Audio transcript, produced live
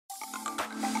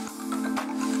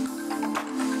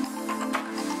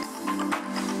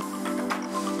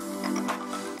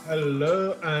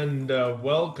Hello and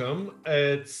welcome.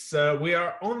 It's we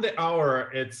are on the hour.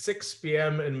 It's 6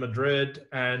 p.m. in Madrid,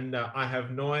 and I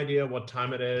have no idea what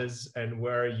time it is and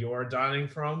where you're dialing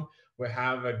from. We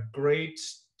have a great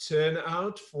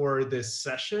turnout for this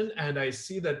session, and I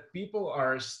see that people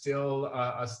are still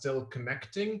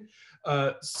connecting.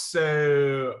 While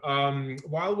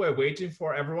we're waiting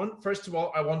for everyone, first of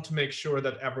all, I want to make sure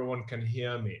that everyone can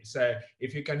hear me. So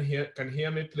if you can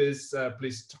hear me, please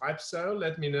type so.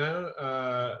 Let me know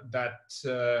that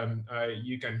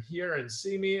you can hear and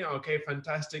see me. Okay,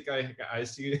 fantastic. I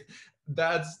see.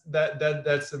 That's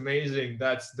amazing.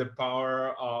 That's the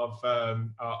power of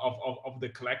the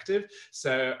collective.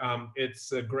 So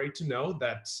it's great to know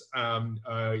that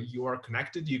you are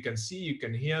connected. You can see, you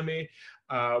can hear me.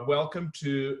 Welcome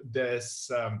to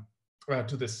this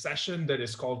session that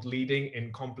is called Leading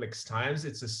in Complex Times.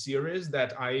 It's a series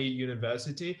that IE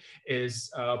University is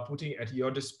putting at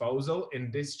your disposal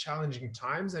in these challenging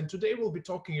times. And today we'll be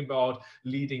talking about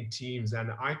leading teams.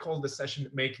 And I call the session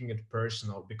Making It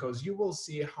Personal, because you will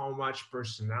see how much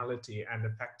personality and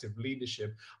effective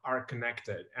leadership are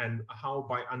connected, and how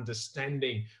by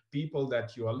understanding people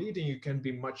that you are leading, you can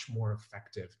be much more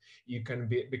effective. You can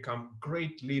become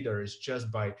great leaders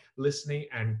just by listening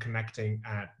and connecting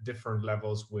at different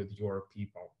levels with your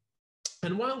people.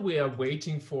 And while we are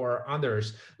waiting for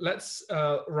others, let's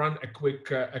run a quick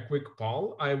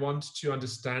poll. I want to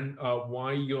understand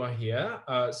why you are here.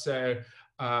 I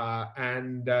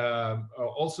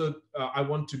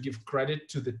want to give credit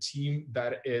to the team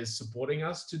that is supporting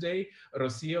us today.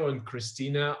 Rocio and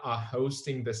Christina are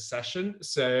hosting this session.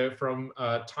 So from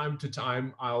time to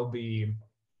time, I'll be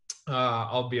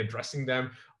addressing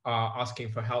them,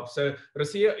 asking for help. So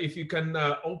Rocio, if you can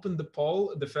open the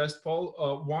poll, the first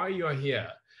poll, why you are here.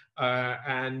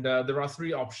 There are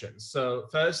three options. So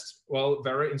first, well,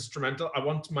 very instrumental. I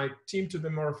want my team to be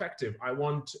more effective. I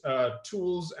want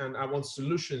tools and I want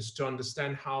solutions to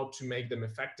understand how to make them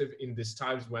effective in these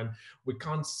times when we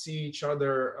can't see each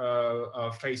other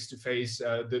face to face.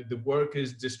 The work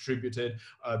is distributed,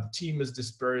 the team is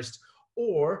dispersed.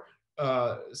 Or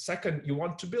second, you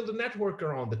want to build a network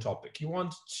around the topic. You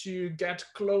want to get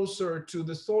closer to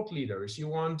the thought leaders. You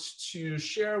want to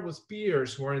share with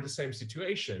peers who are in the same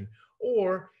situation.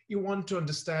 Or you want to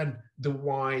understand the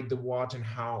why, the what, and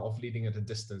how of leading at a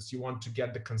distance. You want to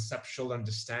get the conceptual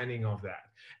understanding of that.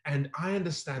 And I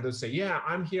understand those say, yeah,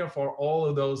 I'm here for all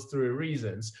of those three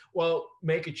reasons. Well,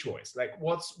 make a choice. Like,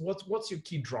 what's your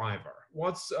key driver?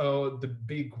 What's the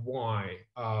big why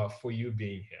for you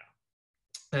being here?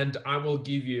 And I will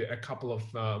give you a couple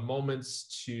of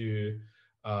moments to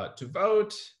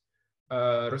vote.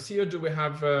 Rocio, do we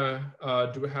have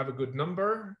a good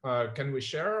number? Can we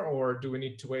share, or do we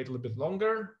need to wait a little bit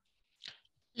longer?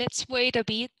 Let's wait a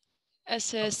bit, as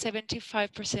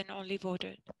 75% only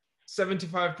voted.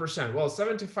 75%. Well,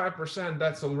 75%,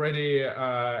 that's already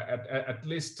at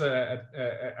least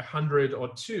 100 or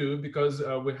two, because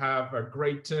we have a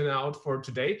great turnout for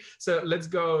today. So let's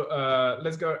go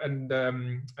and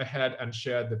ahead and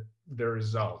share the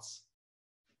results.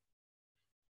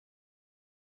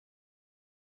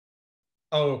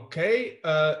 Okay,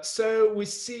 so we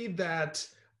see that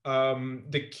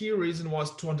the key reason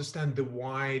was to understand the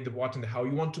why, the what, and the how.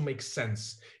 You want to make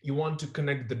sense. You want to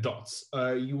connect the dots.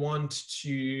 You want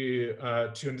to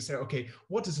understand, okay,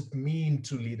 what does it mean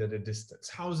to lead at a distance?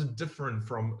 How is it different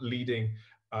from leading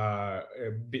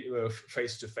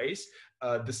face to face?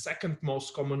 The second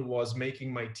most common was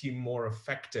making my team more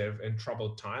effective in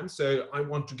troubled times. So I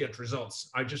want to get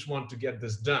results. I just want to get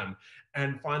this done.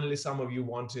 And finally, some of you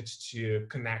wanted to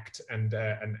connect and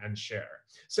share.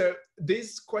 So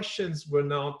these questions were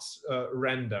not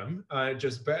random.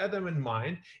 Just bear them in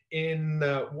mind. In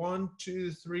 1,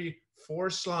 2, 3, 4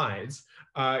 slides,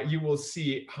 you will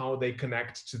see how they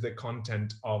connect to the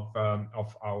content of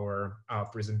our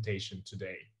presentation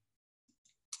today.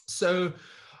 So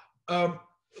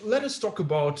let us talk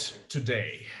about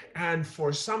today. And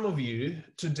for some of you,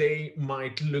 today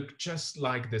might look just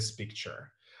like this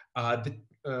picture.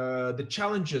 The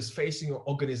challenges facing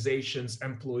organizations,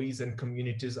 employees, and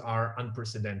communities are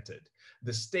unprecedented.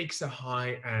 The stakes are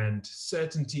high and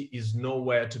certainty is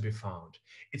nowhere to be found.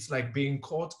 It's like being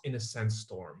caught in a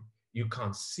sandstorm. You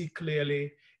can't see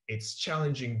clearly. It's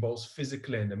challenging both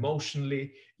physically and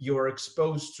emotionally. You're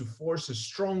exposed to forces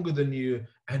stronger than you,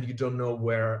 and you don't know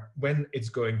when it's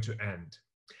going to end.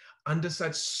 Under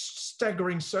such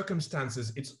staggering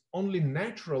circumstances, it's only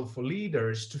natural for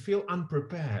leaders to feel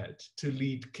unprepared to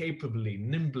lead capably,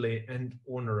 nimbly, and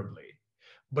honorably.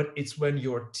 But it's when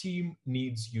your team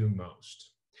needs you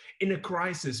most. In a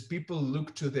crisis, people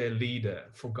look to their leader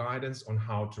for guidance on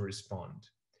how to respond.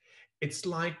 it's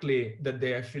likely that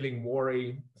they are feeling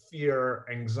worry, fear,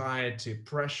 anxiety,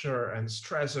 pressure, and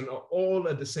stress, and all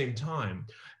at the same time.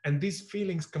 And these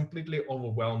feelings completely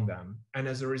overwhelm them. And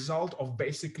as a result of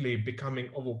basically becoming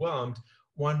overwhelmed,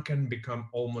 one can become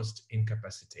almost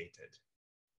incapacitated.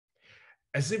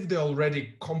 As if the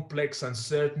already complex,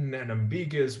 uncertain, and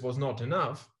ambiguous was not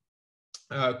enough,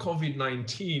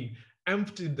 COVID-19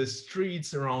 emptied the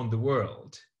streets around the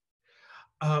world.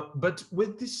 But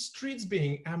with the streets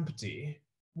being empty,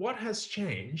 what has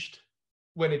changed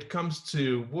when it comes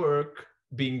to work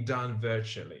being done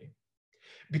virtually?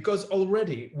 Because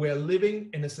already we're living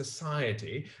in a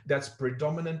society that's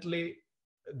predominantly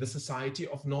the society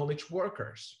of knowledge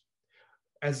workers.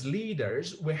 As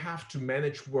leaders, we have to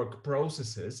manage work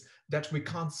processes that we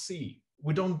can't see.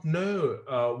 We don't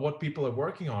know what people are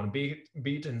working on, be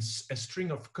it in a string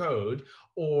of code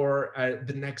or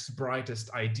the next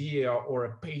brightest idea or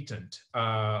a patent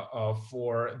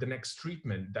for the next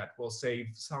treatment that will save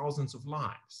thousands of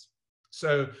lives.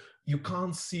 So you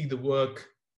can't see the work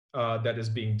that is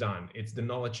being done. It's the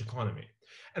knowledge economy.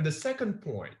 And the second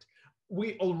point,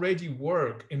 we already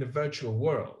work in a virtual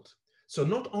world. So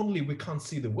not only we can't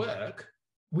see the work,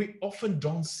 we often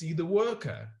don't see the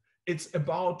worker. It's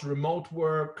about remote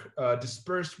work,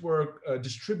 dispersed work,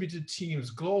 distributed teams,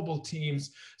 global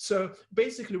teams. So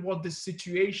basically what this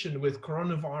situation with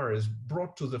coronavirus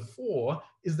brought to the fore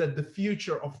is that the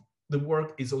future of the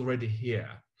work is already here.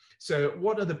 So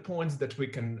what are the points that we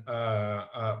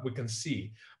can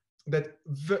see? That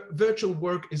virtual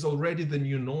work is already the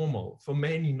new normal for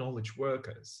many knowledge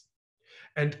workers.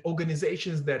 And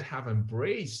organizations that have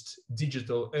embraced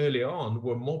digital early on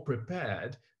were more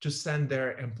prepared to send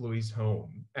their employees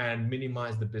home and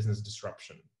minimize the business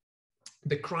disruption.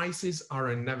 The crises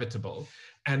are inevitable,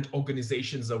 and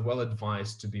organizations are well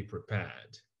advised to be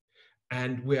prepared.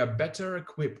 And we are better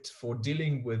equipped for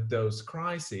dealing with those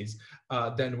crises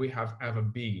than we have ever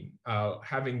been,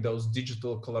 having those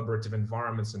digital collaborative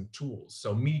environments and tools.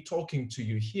 So me talking to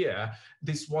you here,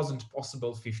 this wasn't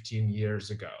possible 15 years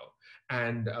ago.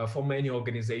 And for many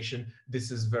organizations,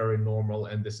 this is very normal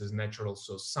and this is natural.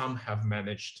 So some have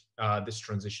managed this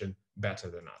transition better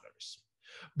than others.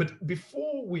 But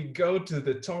before we go to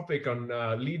the topic on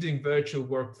leading virtual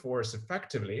workforce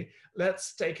effectively,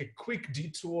 let's take a quick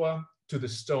detour to the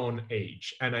Stone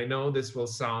Age. And I know this will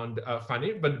sound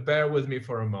funny, but bear with me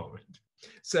for a moment.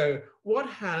 So what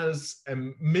has a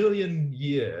million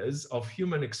years of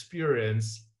human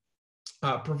experience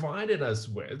provided us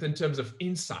with in terms of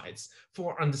insights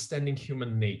for understanding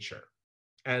human nature?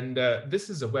 And this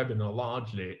is a webinar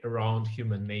largely around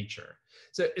human nature.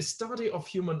 So a study of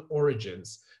human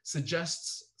origins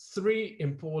suggests three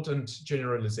important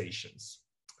generalizations.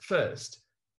 First,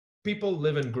 people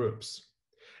live in groups.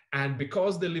 And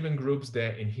because they live in groups,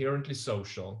 they're inherently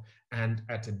social and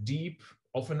at a deep,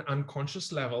 often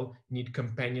unconscious level, need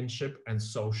companionship and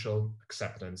social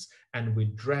acceptance. And we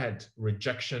dread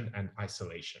rejection and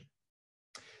isolation.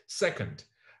 Second,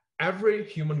 every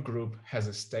human group has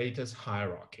a status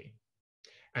hierarchy.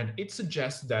 And it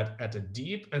suggests that at a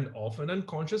deep and often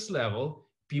unconscious level,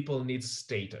 people need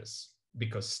status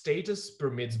because status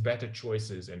permits better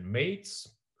choices in mates,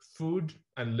 food,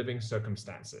 and living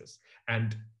circumstances.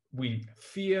 And we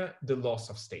fear the loss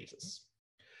of status.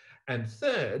 And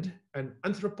third, an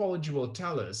anthropology will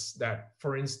tell us that,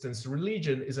 for instance,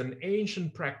 religion is an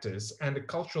ancient practice and a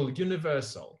cultural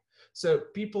universal. So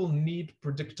people need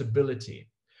predictability.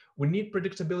 We need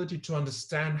predictability to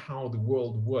understand how the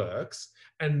world works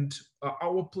and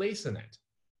our place in it.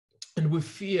 And we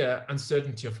fear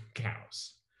uncertainty of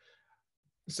chaos.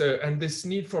 So, and this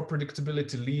need for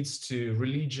predictability leads to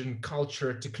religion,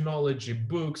 culture, technology,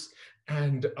 books,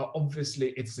 and obviously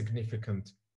it's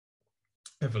significant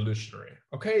evolutionary.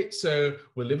 Okay, so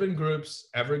we live in groups,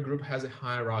 every group has a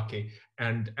hierarchy,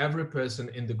 and every person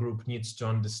in the group needs to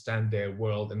understand their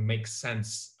world and make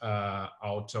sense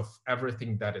out of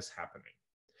everything that is happening.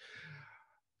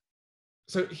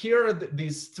 So here are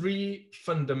these three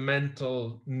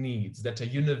fundamental needs that are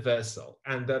universal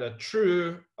and that are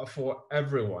true for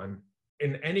everyone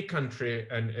in any country,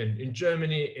 and in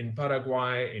Germany, in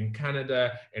Paraguay, in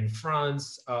Canada, in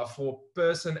France, for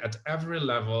person at every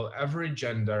level, every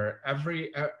gender,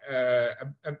 every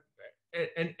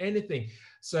and anything.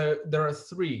 So there are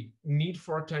three: need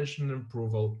for attention and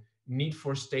approval, need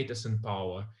for status and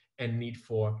power, and need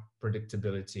for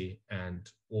predictability and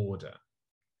order.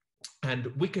 And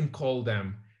we can call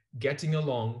them getting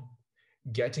along,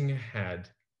 getting ahead,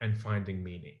 and finding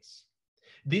meanings.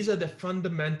 These are the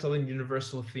fundamental and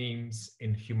universal themes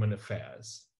in human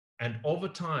affairs. And over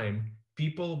time,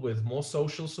 people with more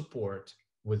social support,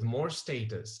 with more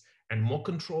status, and more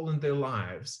control in their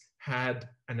lives had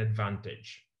an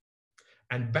advantage.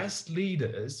 And best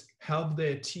leaders help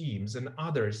their teams and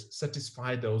others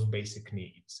satisfy those basic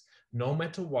needs, no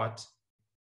matter what,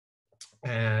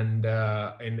 and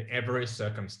in every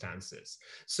circumstances.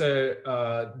 So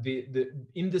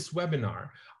in this webinar,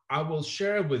 I will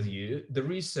share with you the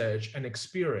research and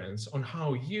experience on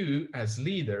how you as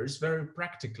leaders very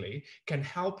practically can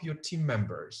help your team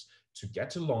members to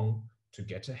get along, to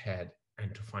get ahead,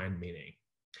 and to find meaning.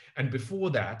 And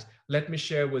before that, let me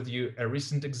share with you a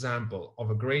recent example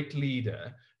of a great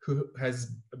leader who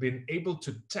has been able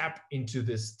to tap into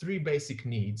these three basic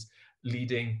needs,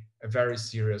 leading a very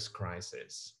serious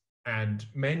crisis. And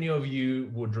many of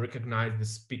you would recognize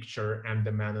this picture and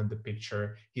the man in the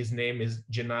picture. His name is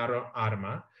Gennaro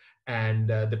Arma, and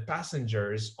the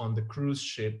passengers on the cruise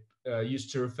ship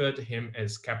used to refer to him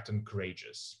as Captain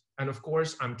Courageous. And of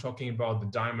course, I'm talking about the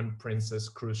Diamond Princess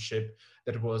cruise ship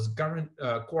that was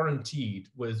quarantined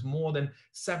with more than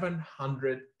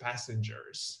 700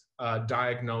 passengers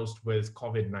diagnosed with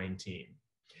COVID-19.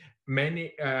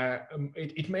 Many,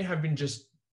 it may have been just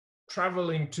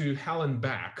traveling to hell and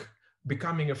back,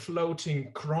 becoming a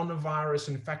floating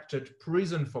coronavirus-infected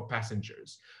prison for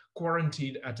passengers,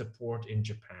 quarantined at a port in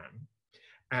Japan.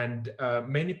 And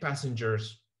many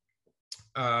passengers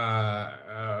had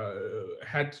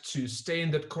to stay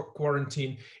in that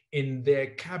quarantine in their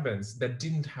cabins that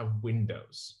didn't have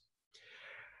windows.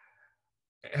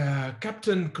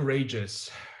 Captain Courageous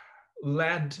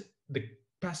led the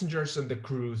passengers and the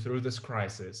crew through this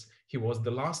crisis. He was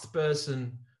the last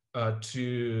person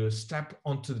to step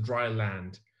onto the dry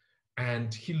land,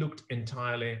 and he looked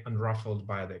entirely unruffled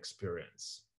by the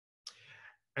experience.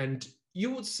 And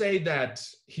you would say that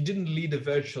he didn't lead a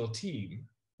virtual team.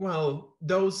 Well,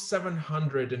 those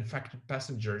 700 infected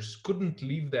passengers couldn't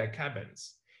leave their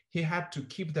cabins. He had to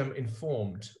keep them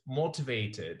informed,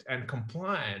 motivated, and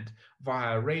compliant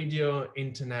via radio,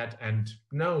 internet, and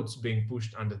notes being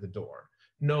pushed under the door.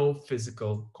 No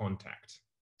physical contact.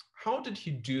 How did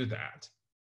he do that?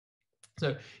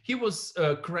 So he was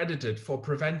credited for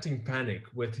preventing panic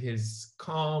with his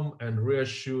calm and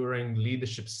reassuring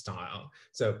leadership style.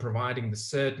 So providing the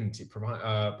certainty,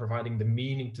 providing the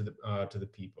meaning to the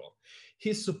people.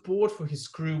 His support for his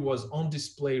crew was on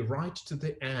display right to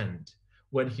the end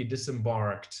when he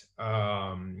disembarked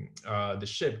the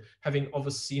ship, having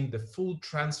overseen the full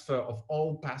transfer of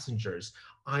all passengers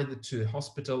either to the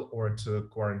hospital or to a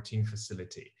quarantine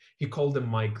facility. He called them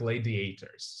my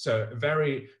gladiators. So a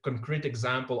very concrete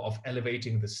example of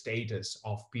elevating the status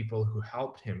of people who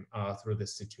helped him through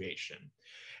this situation.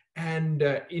 And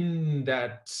in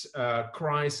that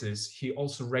crisis, he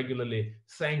also regularly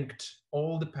thanked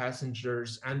all the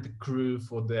passengers and the crew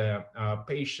for their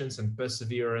patience and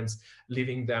perseverance,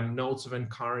 leaving them notes of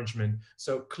encouragement.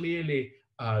 So clearly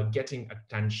getting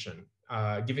attention,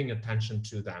 giving attention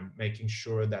to them, making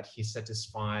sure that he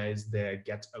satisfies their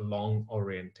get-along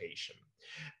orientation.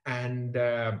 And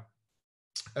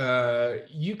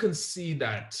you can see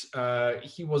that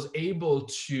he was able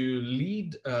to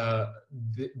lead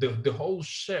the whole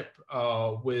ship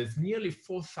with nearly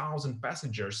 4,000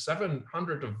 passengers,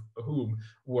 700 of whom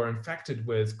were infected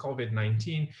with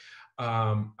COVID-19,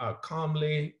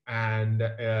 calmly, and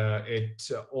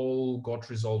it all got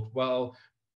resolved well,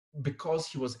 because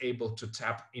he was able to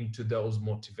tap into those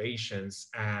motivations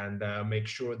and make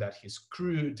sure that his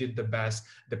crew did the best,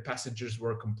 the passengers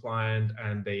were compliant,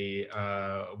 and they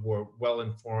were well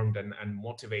informed and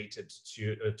motivated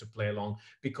to play along,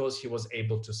 because he was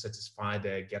able to satisfy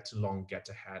their get along, get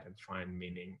ahead, and find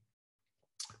meaning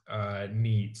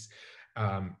needs.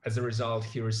 As a result,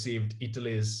 he received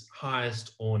Italy's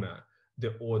highest honor,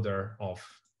 the Order of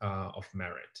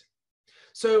Merit.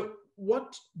 So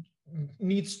what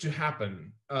needs to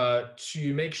happen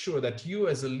to make sure that you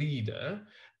as a leader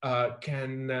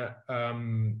can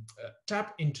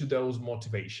tap into those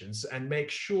motivations and make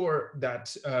sure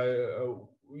that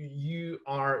you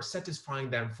are satisfying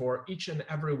them for each and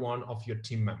every one of your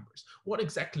team members? What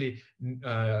exactly,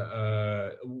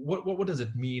 what does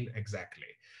it mean exactly?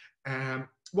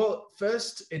 Well,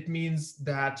 first, it means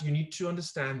that you need to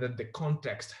understand that the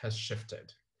context has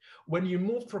shifted. When you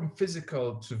move from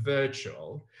physical to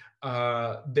virtual,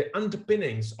 the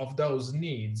underpinnings of those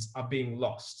needs are being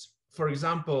lost. For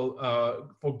example,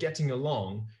 for getting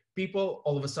along, people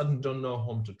all of a sudden don't know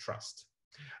whom to trust.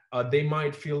 They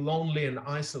might feel lonely and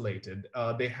isolated.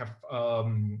 They have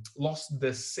lost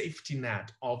the safety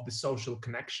net of the social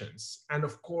connections. And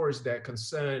of course, they're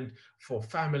concerned for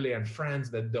family and friends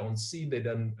that don't see,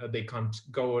 they can't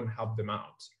go and help them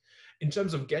out. In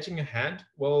terms of getting ahead,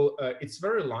 well, it's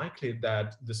very likely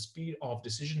that the speed of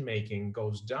decision making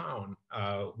goes down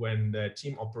when the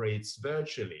team operates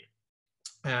virtually.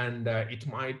 And it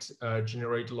might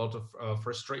generate a lot of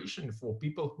frustration for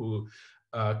people who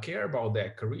care about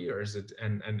their careers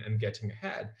and getting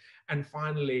ahead. And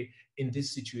finally, in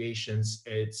these situations,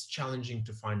 it's challenging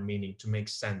to find meaning, to make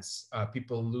sense.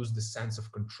 People lose the sense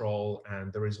of control,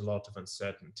 and there is a lot of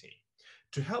uncertainty.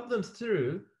 To help them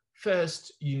through,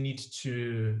 first, you need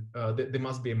to, there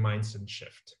must be a mindset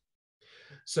shift.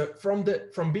 So from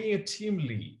being a team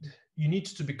lead, you need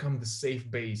to become the safe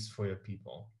base for your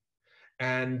people.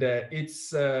 And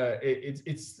it's a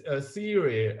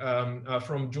theory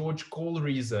from George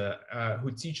Kohlrieser,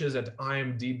 who teaches at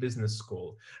IMD Business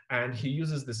School. And he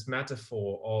uses this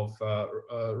metaphor of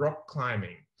rock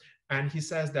climbing. And he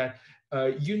says that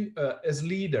as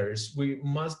leaders, we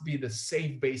must be the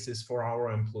safe basis for our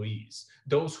employees,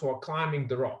 those who are climbing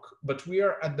the rock, but we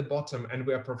are at the bottom and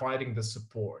we are providing the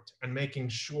support and making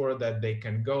sure that they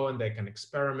can go and they can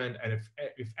experiment. And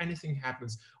if anything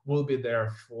happens, we'll be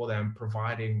there for them,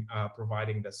 providing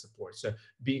the support. So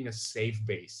being a safe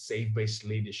base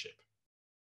leadership.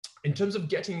 In terms of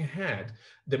getting ahead,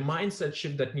 the mindset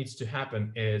shift that needs to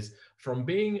happen is from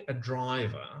being a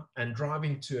driver and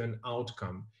driving to an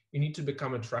outcome, you need to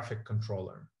become a traffic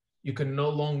controller. You can no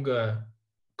longer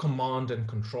command and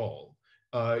control.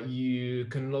 You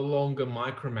can no longer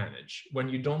micromanage. When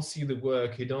you don't see the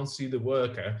work, you don't see the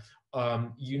worker.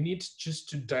 You need just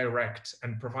to direct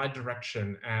and provide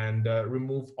direction and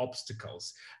remove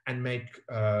obstacles and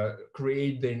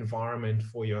create the environment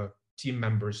for your team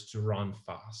members to run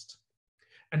fast.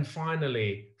 And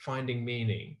finally, finding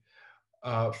meaning.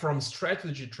 From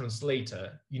strategy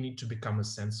translator, you need to become a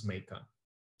sense maker.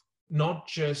 Not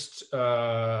just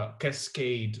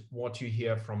cascade what you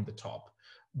hear from the top,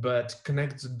 but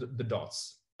connect the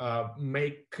dots,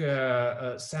 make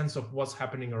a sense of what's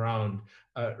happening around,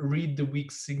 read the weak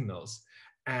signals,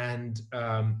 and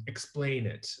explain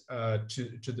it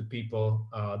to the people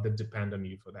that depend on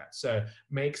you for that. So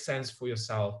make sense for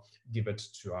yourself, give it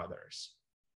to others.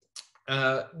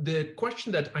 The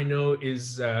question that I know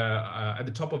is at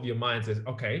the top of your minds is,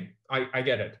 okay, I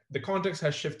get it. The context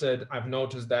has shifted. I've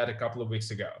noticed that a couple of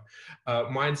weeks ago.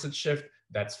 Mindset shift,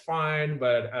 that's fine,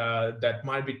 but that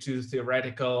might be too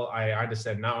theoretical. I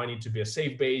understand now I need to be a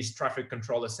safe base, traffic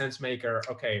controller, sense maker.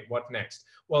 Okay, what next?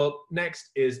 Well, next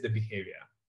is the behavior.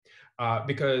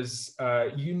 Because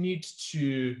you need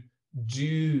to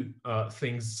do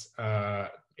things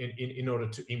in order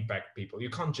to impact people. You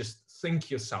can't just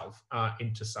think yourself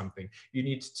into something. You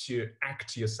need to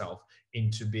act yourself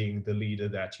into being the leader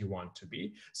that you want to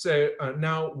be. So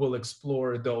now we'll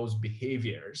explore those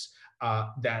behaviors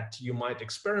that you might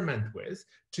experiment with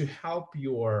to help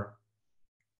your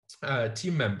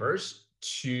team members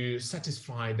to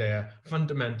satisfy their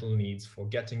fundamental needs for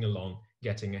getting along,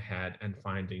 getting ahead, and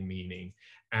finding meaning.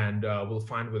 And we'll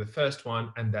find with the first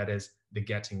one, and that is the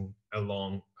getting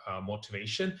along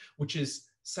motivation, which is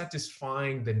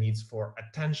satisfying the needs for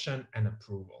attention and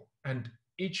approval. And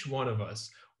each one of us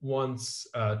wants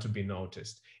to be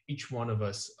noticed. Each one of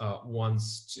us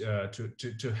wants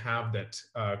to have that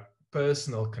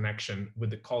personal connection with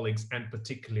the colleagues and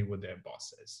particularly with their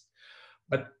bosses.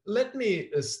 But let me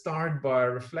start by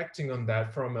reflecting on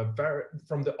that from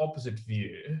the opposite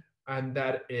view, and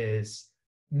that is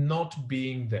not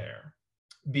being there,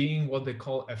 being what they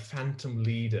call a phantom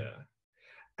leader.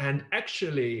 And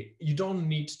actually, you don't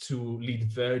need to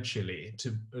lead virtually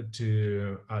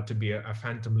to be a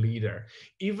phantom leader.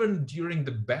 Even during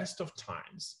the best of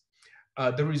times,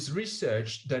 there is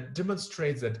research that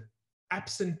demonstrates that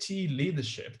absentee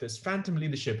leadership, this phantom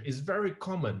leadership, is very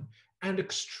common and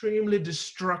extremely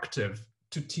destructive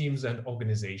to teams and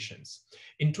organizations.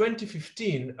 In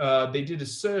 2015, they did a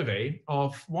survey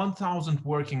of 1,000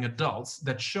 working adults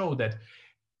that showed that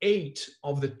 8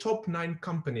 of the top 9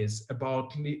 companies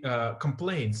about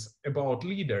complaints about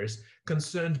leaders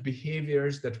concerned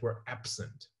behaviors that were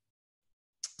absent.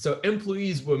 So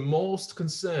employees were most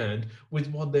concerned with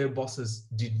what their bosses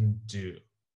didn't do.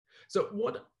 So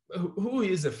who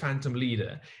is a phantom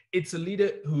leader? It's a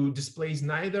leader who displays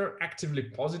neither actively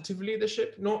positive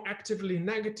leadership nor actively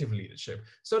negative leadership,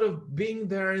 sort of being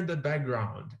there in the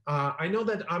background. I know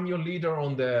that I'm your leader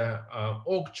on the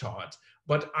org chart,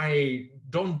 but I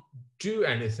don't do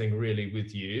anything really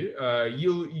with you.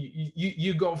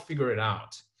 You go figure it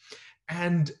out.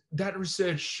 And that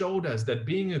research showed us that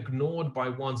being ignored by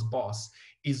one's boss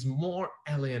is more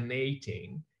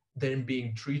alienating than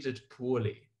being treated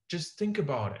poorly. Just think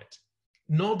about it.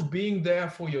 Not being there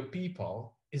for your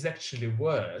people is actually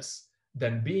worse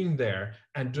than being there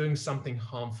and doing something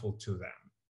harmful to them.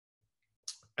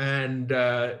 And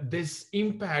this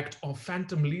impact of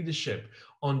phantom leadership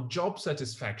on job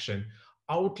satisfaction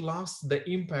outlasts the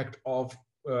impact of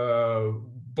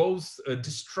both a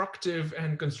destructive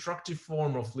and constructive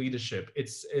form of leadership.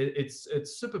 It's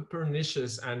super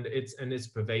pernicious, and it's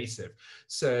pervasive.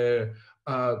 So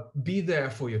be there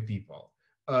for your people.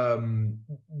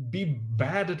 Be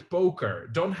bad at poker.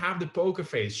 Don't have the poker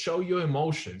face. Show your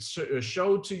emotions.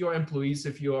 Show to your employees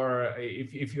if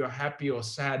you're happy or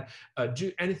sad.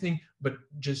 Do anything, but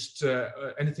just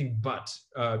anything but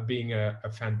being a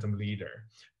phantom leader.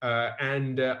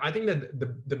 And I think that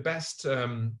the best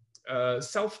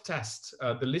self-test,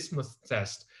 the litmus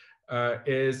test,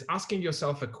 is asking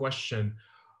yourself a question: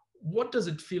 what does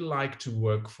it feel like to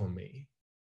work for me?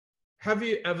 Have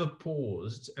you ever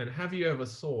paused and have you ever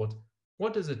thought,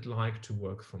 what does it like to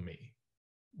work for me?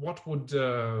 What would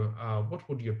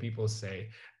your people say?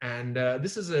 And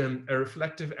this is a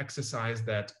reflective exercise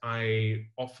that I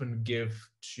often give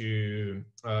to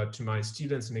my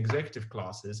students in executive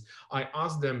classes. I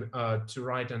ask them to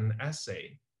write an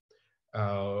essay.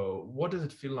 What does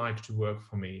it feel like to work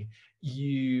for me?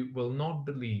 You will not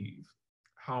believe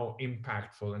how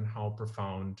impactful and how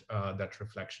profound that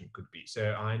reflection could be.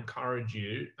 So I encourage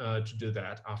you to do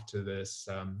that after this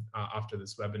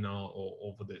webinar or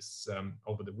over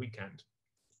the weekend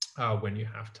when you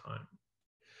have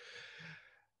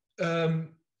time.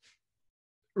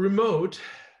 Remote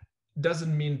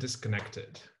doesn't mean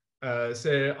disconnected.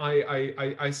 So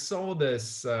I saw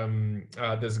this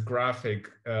this graphic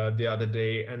the other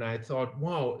day, and I thought,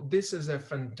 wow, this is a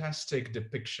fantastic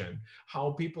depiction.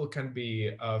 How people can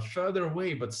be further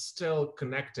away but still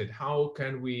connected. How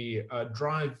can we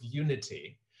drive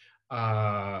unity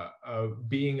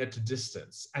being at a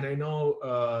distance? And I know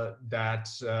that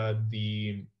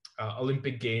the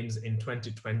Olympic Games in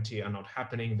 2020 are not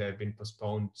happening. They've been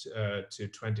postponed to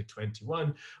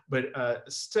 2021, but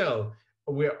still,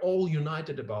 we're all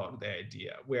united about the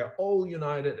idea. We're all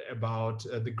united about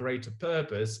the greater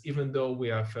purpose, even though we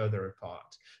are further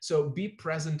apart. So be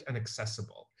present and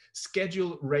accessible.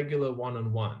 Schedule regular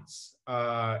one-on-ones.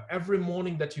 Every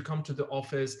morning that you come to the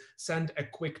office, send a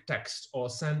quick text or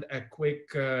send a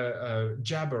quick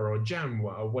jabber or jam,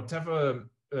 or whatever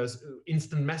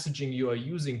instant messaging you are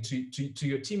using to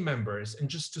your team members, and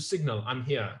just to signal, I'm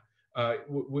here.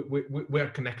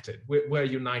 We're connected, we're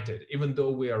united, even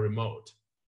though we are remote.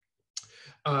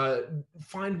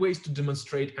 Find ways to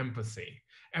demonstrate empathy.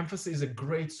 Empathy is a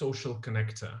great social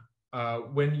connector.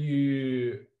 When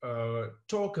you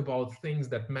talk about things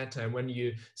that matter, when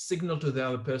you signal to the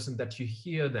other person that you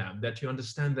hear them, that you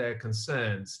understand their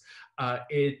concerns,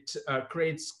 it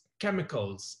creates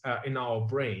chemicals in our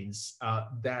brains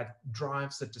that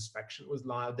drive satisfaction with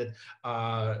life, that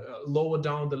lower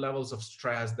down the levels of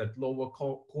stress, that lower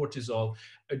cortisol,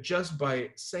 just by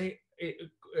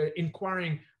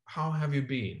inquiring, how have you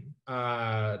been?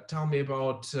 Tell me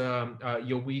about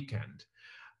your weekend.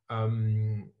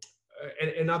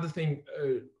 Another thing,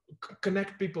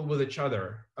 connect people with each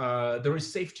other. There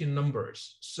is safety in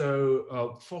numbers,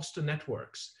 so foster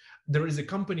networks. There is a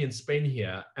company in Spain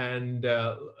here, and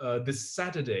this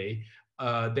Saturday,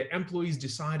 the employees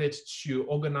decided to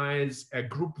organize a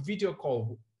group video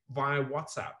call via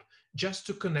WhatsApp, just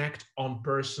to connect on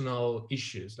personal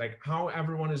issues, like how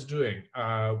everyone is doing,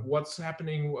 what's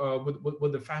happening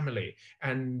with the family.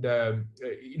 And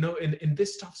you know, in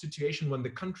this tough situation, when the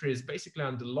country is basically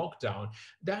under lockdown,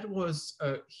 that was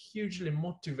hugely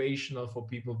motivational for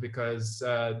people, because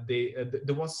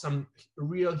there was some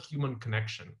real human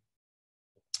connection.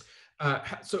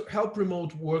 So help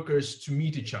remote workers to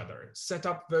meet each other, set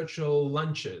up virtual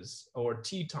lunches or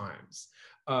tea times.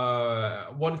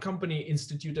 One company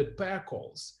instituted pair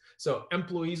calls. So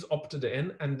employees opted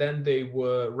in, and then they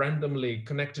were randomly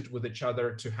connected with each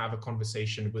other to have a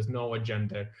conversation with no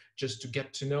agenda, just to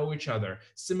get to know each other,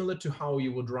 similar to how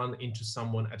you would run into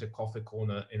someone at a coffee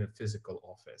corner in a physical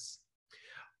office.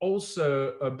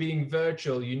 Also, being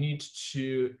virtual, you need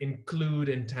to include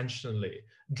intentionally,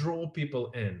 draw people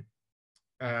in.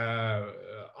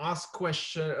 Ask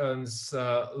questions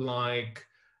like,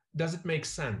 does it make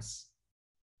sense?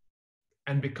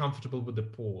 And be comfortable with the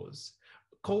pause.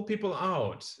 Call people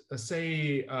out,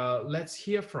 say, let's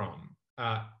hear from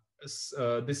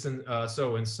this and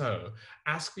so and so.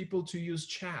 Ask people to use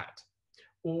chat,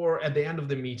 or at the end of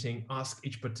the meeting, ask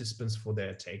each participant for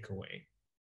their takeaway.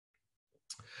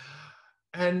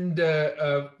 And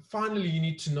finally, you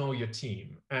need to know your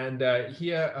team. And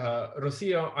here,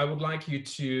 Rocio, I would like you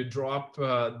to draw up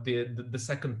the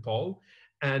second poll.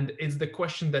 And it's the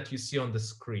question that you see on the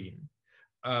screen.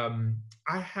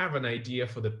 I have an idea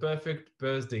for the perfect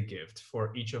birthday gift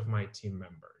for each of my team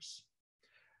members.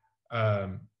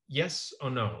 Yes or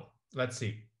no? Let's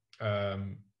see.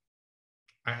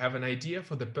 I have an idea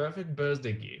for the perfect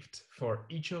birthday gift for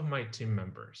each of my team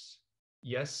members.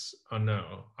 Yes or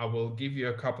no? I will give you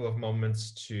a couple of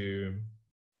moments to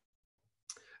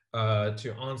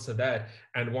answer that.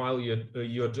 And while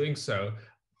you're doing so,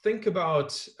 think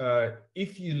about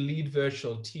if you lead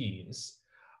virtual teams,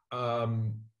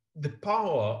 the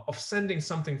power of sending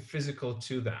something physical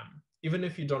to them, even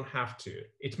if you don't have to.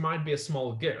 It might be a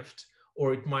small gift,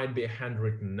 or it might be a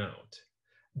handwritten note.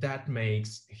 That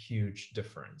makes a huge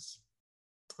difference.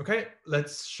 Okay,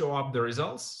 let's show up the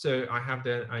results. So I have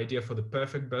the idea for the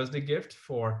perfect birthday gift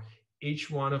for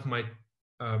each one of my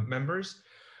members.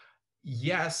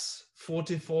 Yes,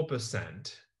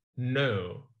 44%.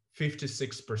 No,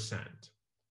 56%.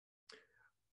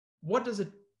 What does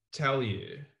it tell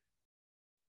you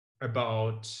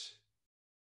about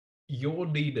your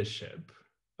leadership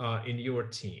in your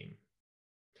team?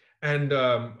 And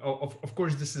of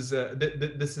course, this is a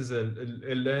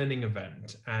learning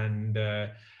event, and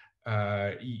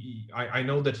I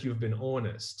know that you've been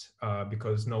honest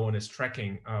because no one is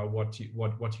tracking what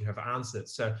you have answered.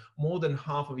 So more than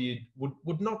half of you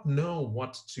would not know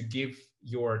what to give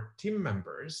your team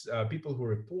members, people who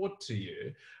report to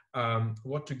you,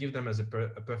 what to give them as a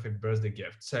perfect birthday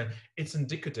gift. So it's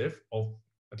indicative of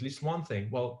at least one thing.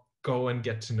 Well, go and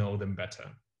get to know them better.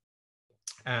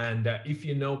 And if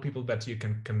you know people better, you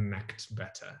can connect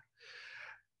better.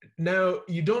 Now,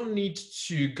 you don't need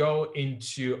to go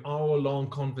into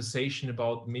hour-long conversation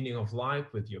about meaning of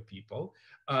life with your people.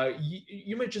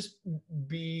 You may just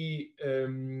be,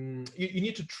 you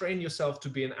need to train yourself to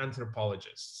be an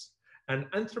anthropologist. And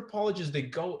anthropologists, they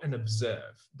go and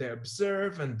observe. They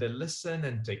observe and they listen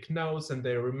and take notes and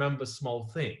they remember small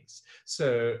things.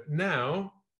 So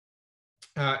now,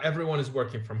 everyone is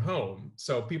working from home,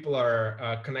 so people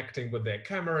are connecting with their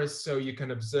cameras, so you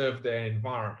can observe their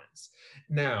environments.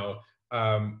 Now,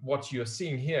 what you're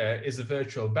seeing here is a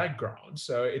virtual background,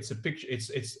 so it's a picture.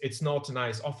 It's not a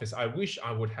nice office. I wish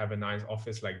I would have a nice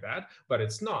office like that, but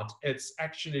it's not. It's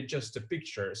actually just a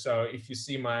picture. So if you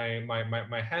see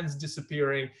my hands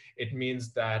disappearing, it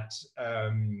means that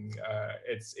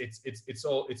it's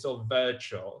all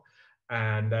virtual,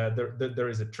 and there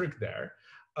is a trick there.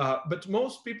 But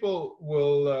most people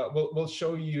will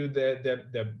show you their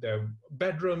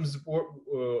bedrooms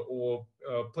or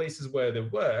places where they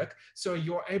work, so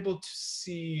you're able to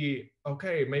see,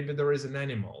 okay, maybe there is an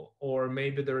animal, or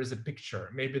maybe there is a picture,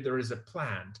 maybe there is a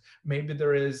plant, maybe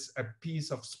there is a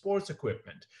piece of sports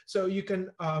equipment. So you can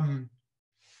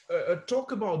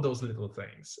talk about those little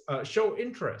things, show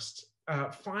interest.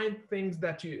 Find things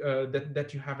that you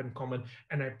have in common,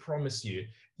 and I promise you,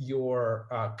 your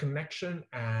connection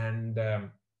and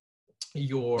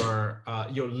your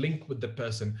link with the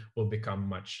person will become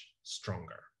much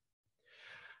stronger.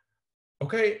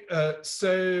 Okay,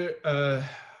 so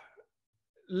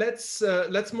let's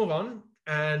move on,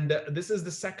 and this is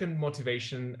the second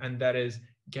motivation, and that is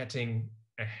getting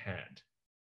ahead.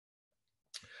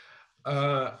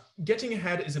 Getting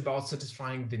ahead is about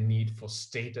satisfying the need for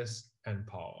status and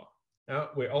power.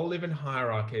 We all live in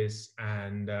hierarchies,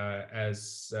 and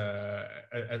as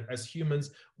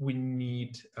humans, we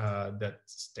need that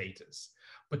status,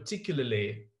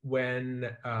 particularly when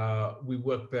we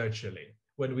work virtually,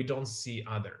 when we don't see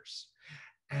others.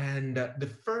 And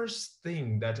the first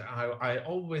thing that I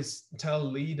always tell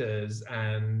leaders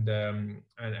and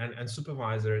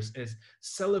supervisors is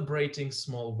celebrating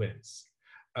small wins.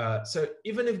 So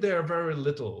even if they are very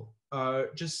little,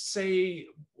 just say,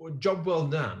 job well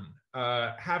done.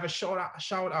 Have a shout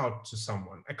out to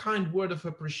someone, a kind word of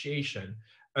appreciation,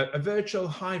 a virtual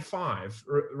high five.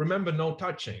 Remember, no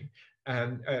touching.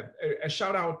 And a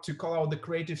shout out to call out the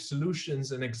creative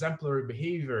solutions and exemplary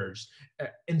behaviors.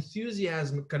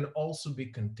 Enthusiasm can also be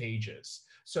contagious.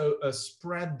 So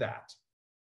spread that.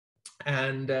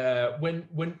 And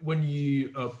when you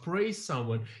praise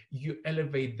someone, you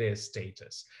elevate their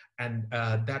status, and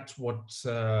that's what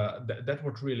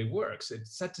really works. It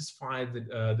satisfies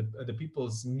the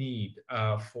people's need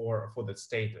for the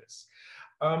status.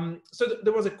 So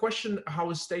there was a question: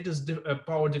 how is status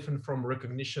power different from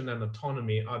recognition and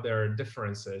autonomy? Are there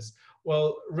differences?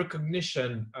 Well,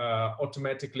 recognition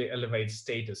automatically elevates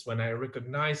status. When I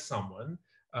recognize someone,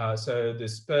 so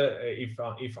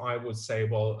if I would say,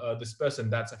 well, this person,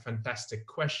 that's a fantastic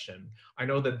question. I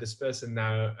know that this person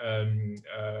now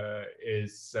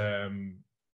is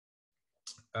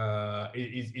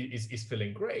is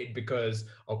feeling great because,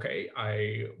 okay,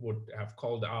 I would have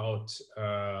called out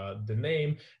the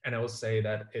name and I will say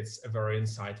that it's a very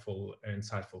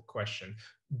insightful question.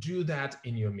 Do that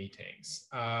in your meetings.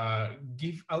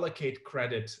 Allocate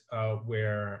credit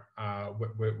where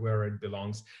it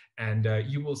belongs, and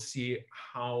you will see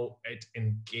how it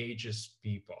engages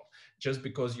people. Just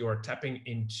because you are tapping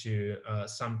into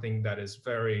something that is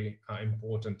very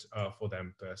important for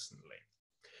them personally.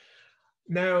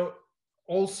 Now,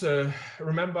 also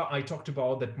remember I talked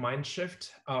about that mind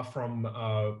shift from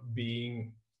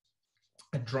being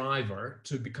a driver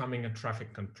to becoming a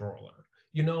traffic controller.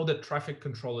 You know that traffic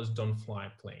controllers don't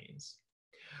fly planes,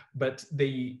 but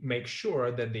they make sure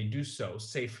that they do so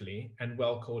safely and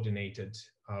well coordinated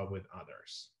with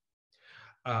others.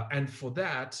 And for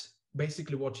that,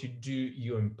 basically what you do,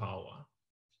 you empower.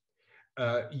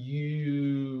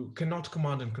 You cannot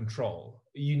command and control.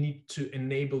 You need to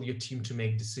enable your team to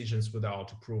make decisions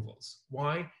without approvals.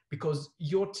 Why? Because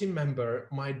your team member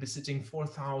might be sitting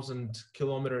 4,000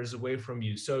 kilometers away from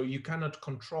you, so you cannot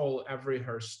control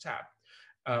her step,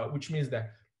 which means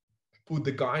that put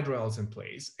the guide rails in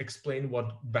place, explain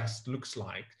what best looks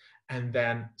like, and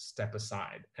then step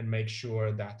aside and make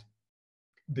sure that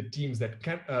the teams that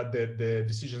can, the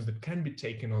decisions that can be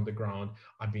taken on the ground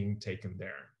are being taken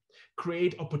there.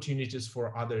 Create opportunities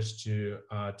for others to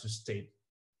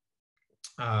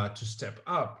step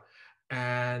up,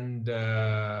 and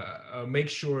make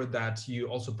sure that you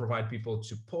also provide people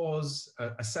to pause,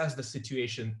 assess the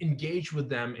situation, engage with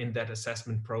them in that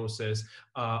assessment process,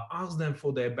 ask them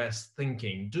for their best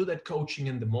thinking, do that coaching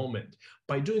in the moment.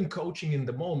 By doing coaching in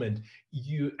the moment,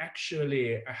 you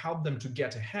actually help them to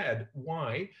get ahead.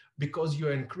 Why? Because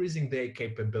you're increasing their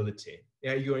capability.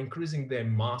 Yeah, you're increasing their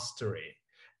mastery.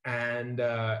 And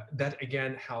that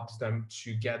again helps them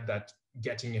to get that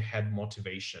getting ahead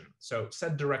motivation. So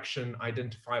set direction,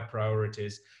 identify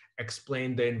priorities,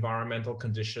 explain the environmental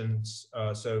conditions,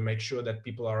 so make sure that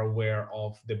people are aware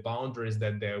of the boundaries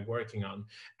that they're working on,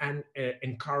 and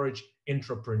encourage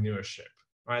entrepreneurship,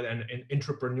 right? And in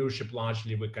entrepreneurship,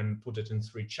 largely we can put it in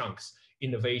 3 chunks: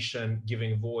 innovation,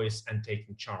 giving voice, and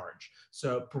taking charge.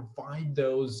 So provide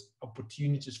those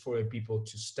opportunities for people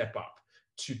to step up,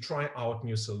 to try out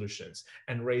new solutions,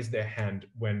 and raise their hand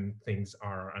when things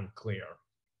are unclear.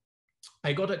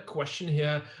 I got a question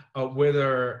here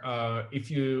whether if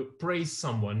you praise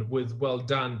someone with well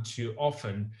done too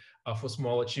often for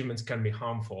small achievements can be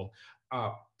harmful.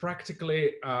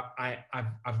 Practically,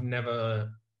 I've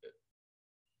never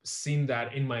seen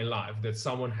that in my life, that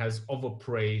someone has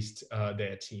overpraised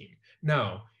their team.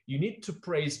 No, you need to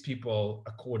praise people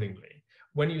accordingly.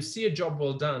 When you see a job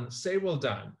well done, say well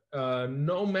done,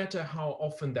 no matter how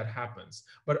often that happens.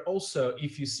 But also,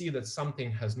 if you see that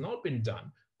something has not been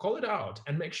done, call it out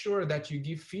and make sure that you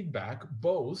give feedback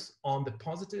both on the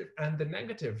positive and the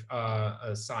negative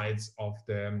sides of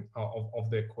the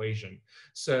equation.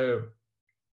 So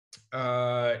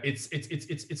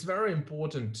it's very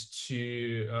important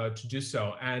to do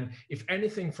so. And if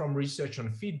anything, from research on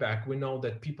feedback, we know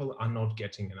that people are not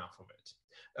getting enough of it.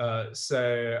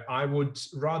 So I would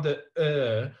rather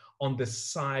err on the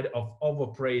side of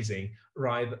overpraising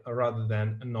rather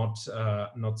than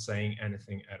not saying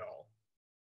anything at all.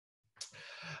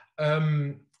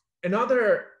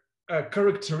 Another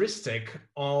characteristic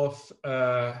of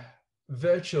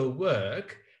virtual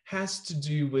work has to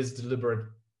do with deliberate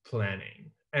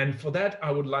planning. And for that, I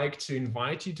would like to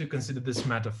invite you to consider this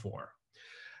metaphor.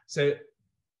 So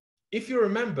if you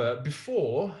remember,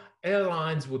 before,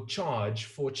 airlines would charge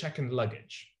for check-in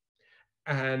luggage,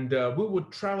 and we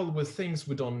would travel with things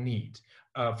we don't need.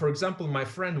 For example, my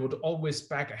friend would always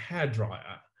pack a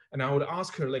hairdryer, and I would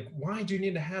ask her, like, why do you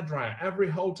need a hairdryer? Every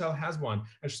hotel has one.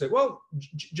 And she'd say, well,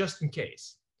 just in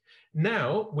case.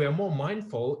 Now we're more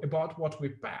mindful about what we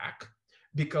pack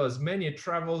because many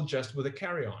travel just with a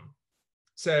carry-on.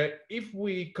 So if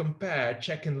we compare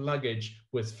check-in luggage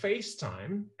with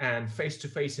FaceTime and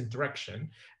face-to-face interaction,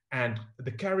 and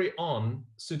the carry-on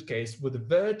suitcase with a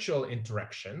virtual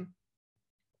interaction,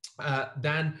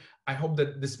 then I hope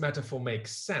that this metaphor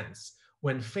makes sense.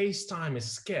 When FaceTime is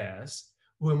scarce,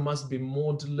 we must be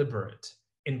more deliberate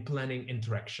in planning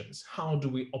interactions. How do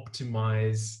we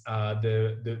optimize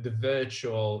the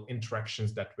virtual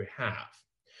interactions that we have?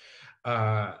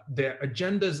 Their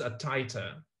agendas are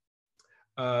tighter.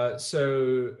 So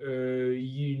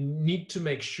you need to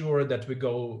make sure that we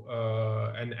go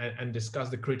and discuss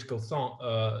the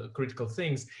critical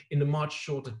things in a much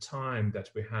shorter time that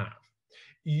we have.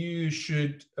 You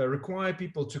should require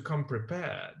people to come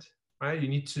prepared. right? You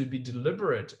need to be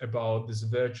deliberate about these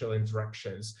virtual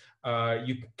interactions.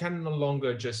 You can no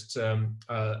longer just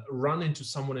run into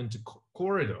someone into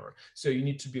corridor. So you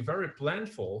need to be very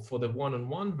planful for the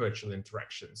one-on-one virtual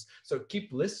interactions. So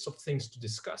keep lists of things to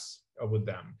discuss with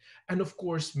them. And of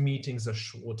course, meetings are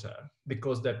shorter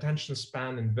because the attention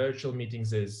span in virtual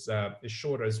meetings is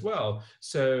shorter as well.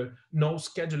 So no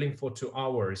scheduling for 2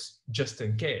 hours just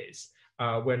in case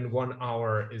when 1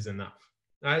 hour is enough.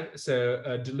 Right?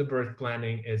 So deliberate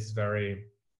planning is very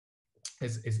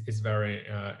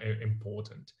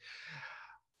important.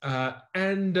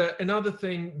 And another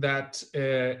thing that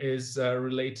is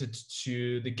related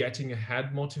to the getting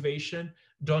ahead motivation,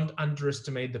 don't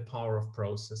underestimate the power of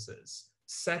processes.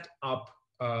 Set up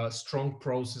strong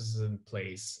processes in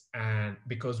place, and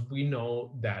because we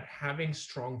know that having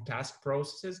strong task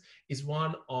processes is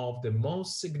one of the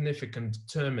most significant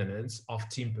determinants of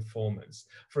team performance.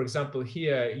 For example,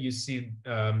 here you see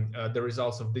the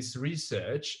results of this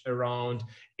research around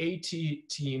 80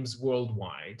 teams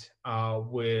worldwide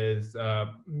with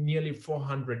nearly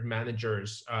 400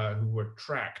 managers who were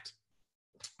tracked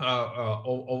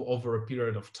over a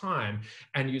period of time.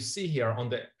 And you see here on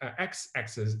the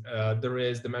x-axis, there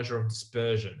is the measure of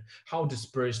dispersion. How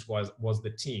dispersed was the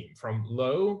team, from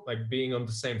low, like being on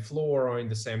the same floor or in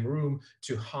the same room,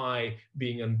 to high,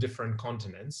 being on different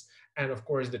continents, and of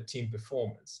course the team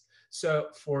performance. So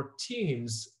for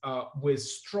teams with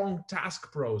strong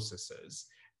task processes,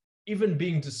 even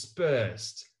being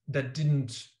dispersed, that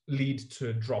didn't lead to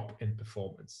a drop in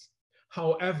performance.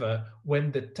 However,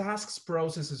 when the tasks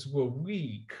processes were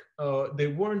weak, they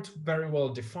weren't very well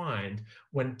defined.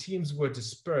 When teams were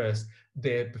dispersed,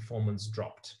 their performance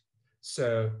dropped.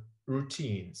 So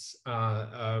routines,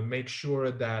 make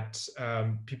sure that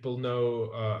people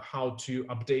know how to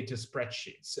update your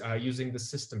spreadsheets using the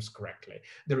systems correctly.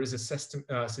 There is a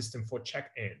system for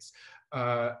check-ins.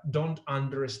 Don't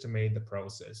underestimate the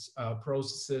process.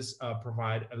 Processes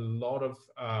provide a lot of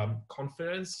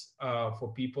confidence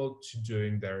for people to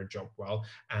doing their job well,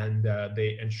 and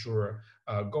they ensure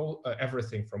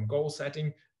everything from goal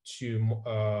setting to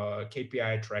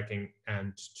KPI tracking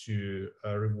and to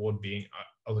reward being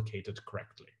allocated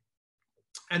correctly.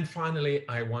 And finally,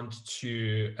 I want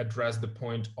to address the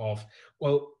point of,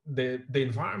 well, the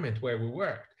environment where we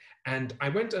worked. And I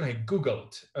went and I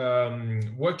Googled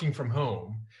working from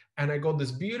home, and I got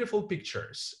these beautiful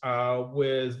pictures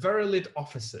with very lit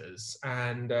offices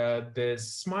and the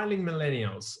smiling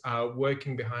millennials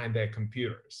working behind their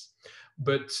computers.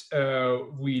 But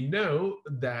we know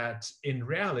that in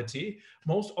reality,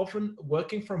 most often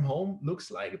working from home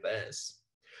looks like this.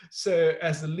 So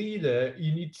as a leader,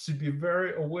 you need to be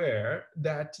very aware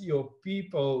that your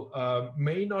people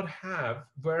may not have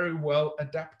very well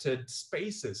adapted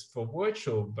spaces for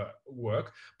virtual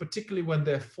work, particularly when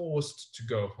they're forced to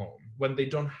go home, when they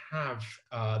don't have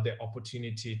the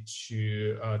opportunity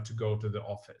to go to the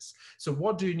office. So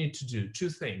what do you need to do? Two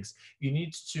things. You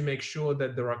need to make sure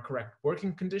that there are correct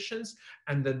working conditions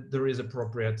and that there is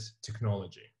appropriate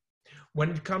technology.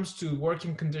 When it comes to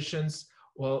working conditions,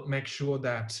 well, make sure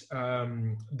that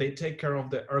they take care of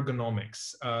the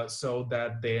ergonomics so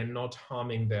that they're not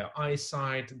harming their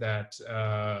eyesight, that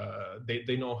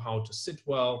they know how to sit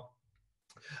well.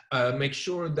 Make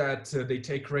sure that they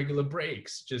take regular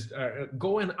breaks. Just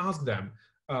go and ask them,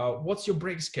 what's your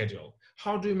break schedule?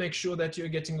 How do you make sure that you're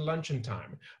getting lunch in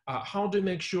time? How do you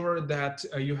make sure that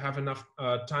you have enough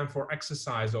time for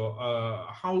exercise? Or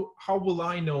how will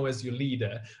I know as your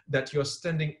leader that you're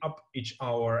standing up each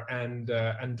hour and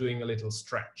doing a little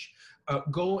stretch?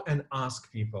 Go and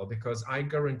ask people, because I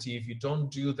guarantee if you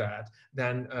don't do that,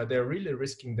 then they're really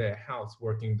risking their health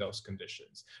working those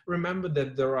conditions. Remember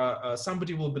that there are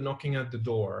somebody will be knocking at the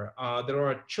door. There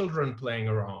are children playing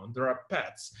around. There are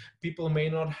pets. People may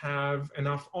not have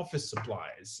enough office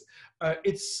supplies.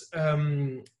 It's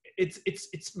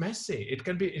messy. It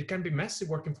can be messy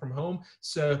working from home.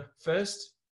 So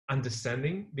first,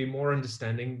 understanding, be more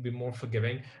understanding, be more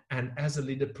forgiving, and as a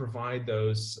leader, provide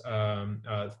those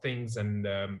things and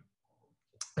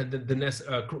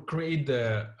create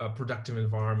the productive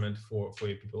environment for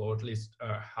your people, or at least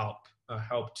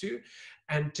help to.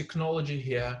 And technology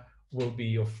here will be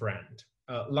your friend.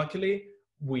 Luckily,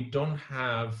 we don't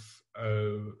have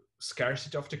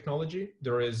scarcity of technology.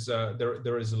 There is a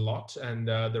lot, and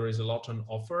there is a lot on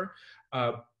offer.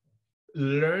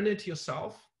 Learn it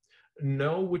yourself.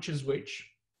 Know which is which.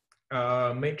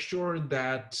 Make sure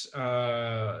that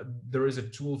there is a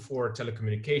tool for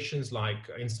telecommunications like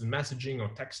instant messaging or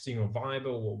texting or Viber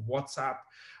or WhatsApp.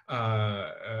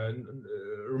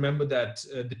 Remember that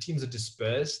the teams are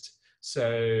dispersed.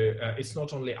 So it's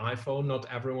not only iPhone, not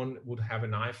everyone would have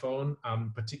an iPhone,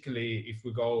 particularly if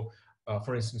we go,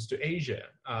 for instance, to Asia.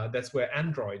 That's where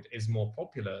Android is more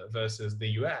popular versus the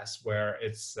US, where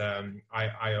it's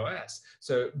iOS.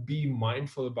 So be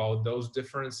mindful about those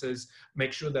differences.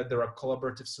 Make sure that there are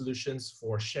collaborative solutions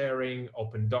for sharing,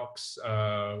 Open Docs,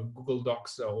 Google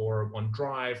Docs, or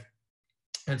OneDrive,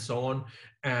 and so on,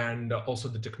 and also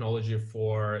the technology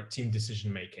for team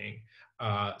decision making.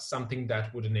 Something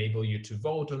that would enable you to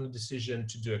vote on a decision,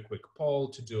 to do a quick poll,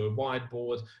 to do a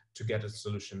whiteboard, to get a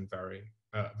solution very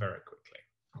quickly.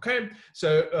 Okay,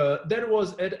 so that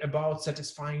was it about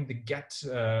satisfying the get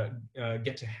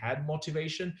ahead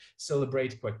motivation.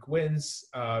 Celebrate quick wins,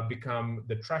 become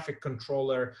the traffic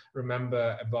controller.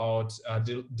 Remember about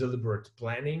deliberate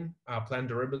planning, plan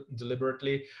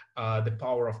deliberately, the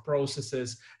power of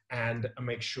processes, and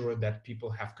make sure that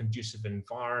people have conducive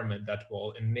environment that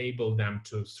will enable them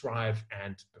to thrive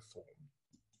and perform.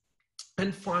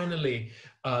 And finally,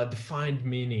 define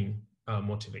meaning.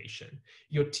 Motivation.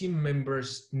 Your team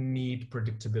members need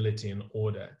predictability and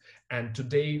order. And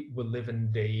today we live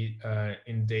in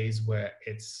days where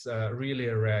it's really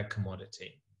a rare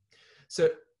commodity. So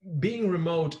being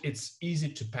remote, it's easy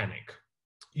to panic.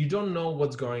 You don't know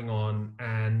what's going on,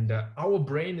 and our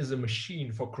brain is a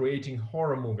machine for creating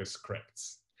horror movie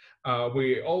scripts.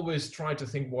 We always try to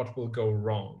think what will go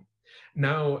wrong.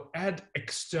 Now add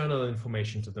external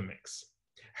information to the mix.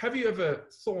 Have you ever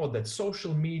thought that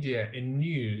social media and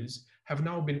news have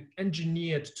now been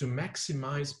engineered to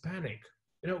maximize panic?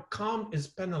 You know, calm is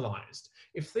penalized.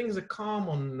 If things are calm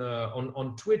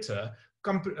on Twitter,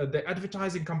 the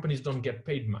advertising companies don't get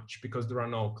paid much because there are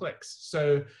no clicks.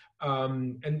 So,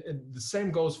 and the same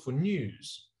goes for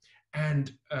news.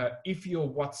 And if your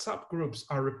WhatsApp groups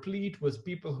are replete with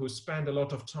people who spend a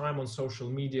lot of time on social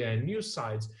media and news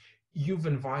sites, you've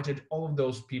invited all of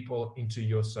those people into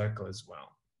your circle as well.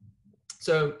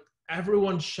 So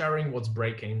everyone's sharing what's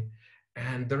breaking,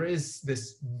 and there is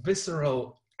this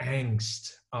visceral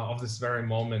angst of this very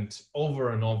moment over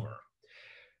and over.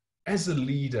 As a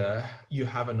leader, you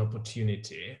have an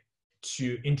opportunity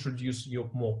to introduce your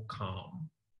more calm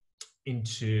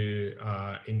into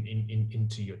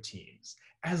your teams.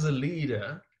 As a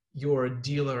leader, you're a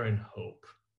dealer in hope.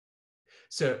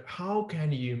 So how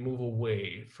can you move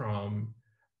away from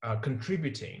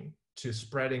contributing to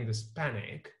spreading this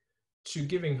panic to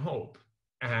giving hope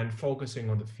and focusing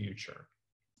on the future?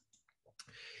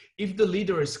 If the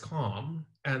leader is calm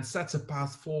and sets a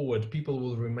path forward, people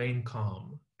will remain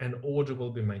calm and order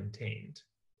will be maintained.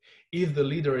 If the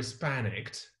leader is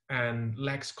panicked and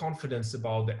lacks confidence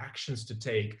about the actions to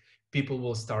take, people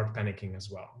will start panicking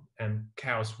as well, and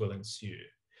chaos will ensue.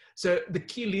 So the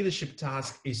key leadership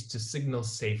task is to signal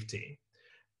safety.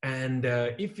 And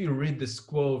if you read this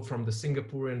quote from the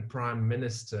Singaporean Prime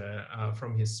Minister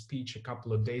from his speech a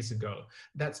couple of days ago,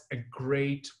 that's a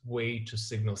great way to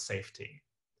signal safety.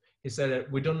 He said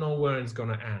that we don't know where it's going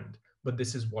to end, but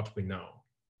this is what we know.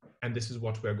 And this is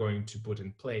what we're going to put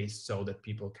in place so that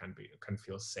people can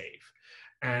feel safe.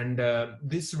 And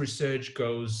this research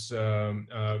goes a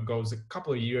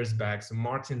couple of years back. So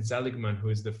Martin Seligman, who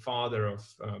is the father of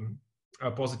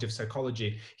positive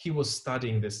psychology, he was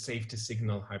studying the safety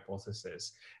signal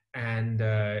hypothesis. And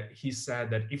he said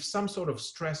that if some sort of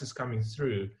stress is coming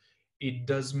through, it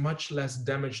does much less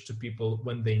damage to people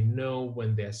when they know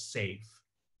when they're safe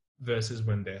versus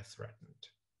when they're threatened.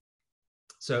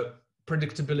 So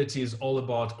predictability is all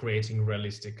about creating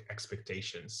realistic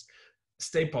expectations.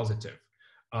 Stay positive.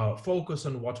 Focus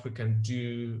on what we can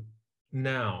do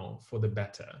now for the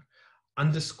better.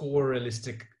 Underscore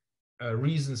realistic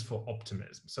reasons for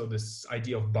optimism. So this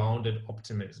idea of bounded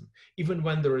optimism. Even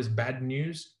when there is bad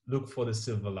news, look for the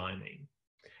silver lining.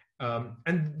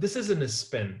 And this isn't a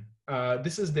spin.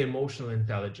 This is the emotional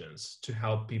intelligence to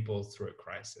help people through a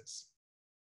crisis.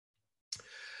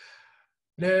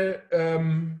 Now,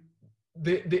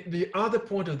 the other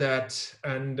point of that,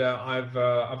 and I've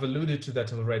alluded to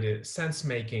that already, sense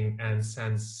making and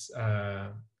sense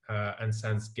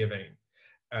giving.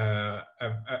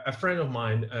 A friend of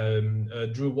mine,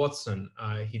 Drew Watson,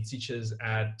 he teaches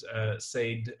at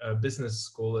Said Business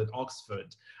School at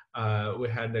Oxford. We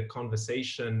had a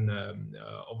conversation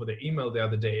over the email the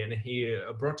other day, and he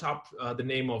brought up the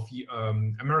name of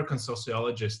American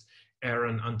sociologist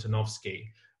Aaron Antonovsky,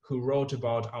 who wrote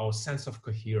about our sense of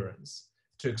coherence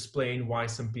to explain why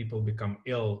some people become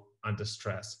ill under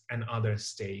stress and others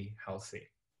stay healthy.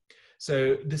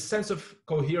 So this sense of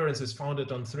coherence is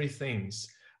founded on three things.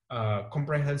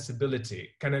 Comprehensibility,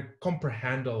 can I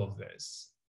comprehend all of this?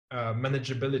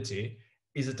 Manageability,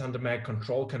 is it under my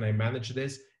control? Can I manage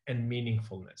this? And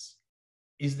meaningfulness.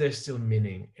 is there still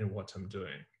meaning in what I'm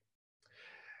doing?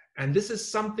 And this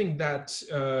is something that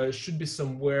should be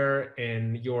somewhere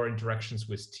in your interactions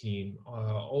with team.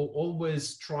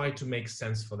 Always try to make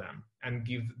sense for them and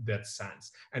give that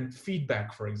sense. And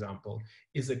feedback, for example,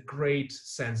 is a great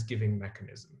sense-giving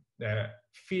mechanism.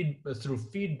 Through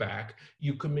feedback,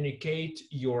 you communicate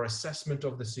your assessment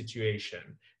of the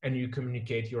situation and you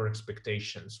communicate your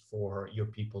expectations for your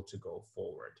people to go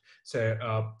forward. So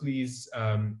please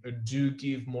do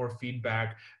give more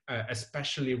feedback,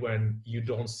 especially when you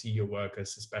don't see your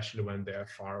workers, especially when they're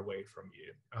far away from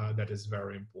you. That is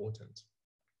very important.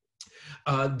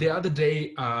 The other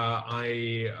day,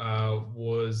 I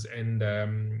was in a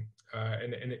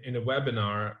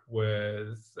webinar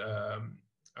with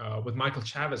Michael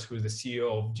Chavez, who is the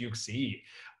CEO of Duke CE.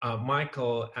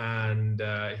 Michael and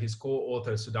his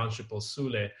co-author Sudhanshu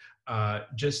Sule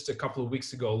just a couple of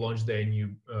weeks ago launched their new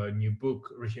book,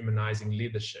 Rehumanizing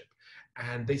Leadership.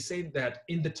 And they say that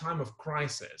in the time of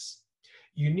crisis,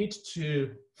 you need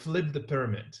to flip the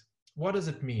pyramid. What does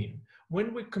it mean?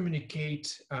 When we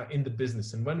communicate in the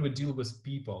business and when we deal with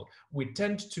people, we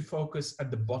tend to focus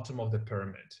at the bottom of the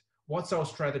pyramid. What's our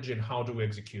strategy and how do we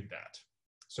execute that?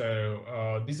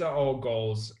 So these are our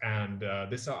goals, and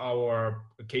these are our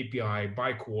KPI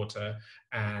by quarter,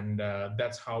 and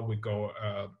that's how we go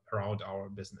around our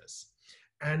business.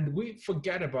 And we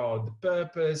forget about the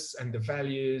purpose and the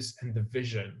values and the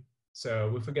vision. So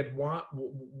we forget why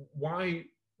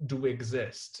do we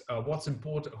exist? What's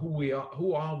important?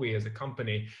 Who are we as a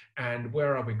company, and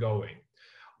where are we going?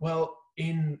 Well,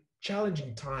 in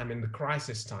challenging time, in the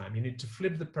crisis time, you need to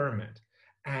flip the pyramid.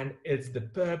 And it's the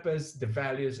purpose, the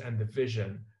values, and the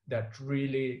vision that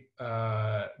really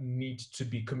need to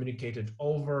be communicated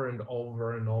over and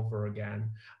over and over again.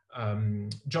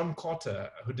 John Cotter,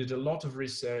 who did a lot of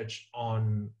research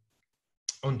on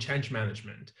change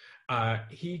management,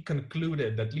 he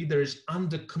concluded that leaders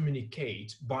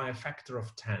under-communicate by a factor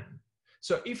of 10.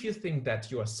 So if you think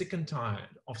that you are sick and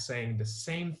tired of saying the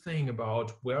same thing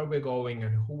about where we're going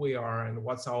and who we are and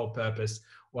what's our purpose,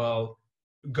 well,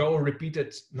 go repeat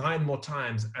it 9 more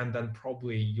times, and then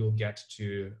probably you'll get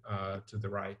to the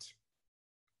right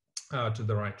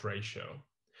ratio.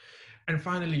 And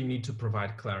finally, you need to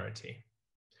provide clarity.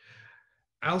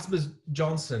 Elspeth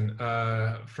Johnson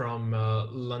from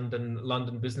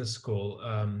London Business School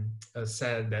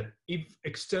said that if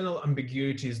external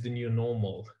ambiguity is the new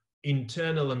normal,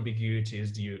 internal ambiguity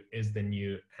is the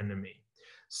new enemy.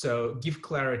 So give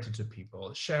clarity to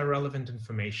people, share relevant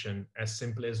information as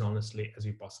simply as honestly as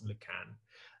you possibly can.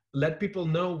 Let people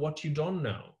know what you don't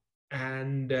know.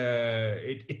 And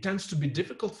it tends to be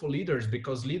difficult for leaders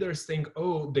because leaders think,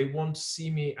 oh, they won't see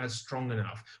me as strong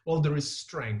enough. Well, there is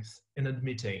strength in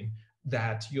admitting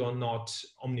that you're not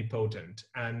omnipotent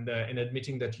and in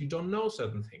admitting that you don't know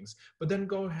certain things, but then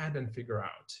go ahead and figure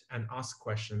out and ask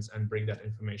questions and bring that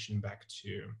information back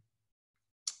to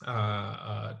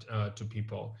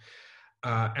people.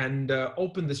 And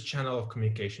open this channel of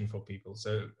communication for people.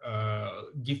 So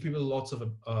give people lots of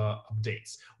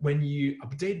updates. When you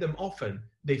update them often,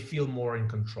 they feel more in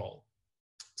control.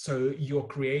 So you're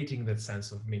creating that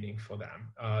sense of meaning for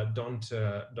them. Don't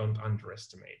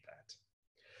underestimate that.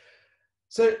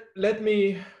 So let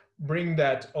me bring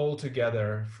that all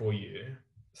together for you.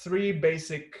 3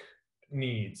 basic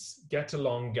needs: get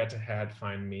along, get ahead,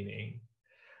 find meaning.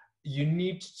 You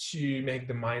need to make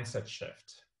the mindset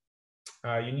shift.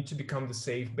 You need to become the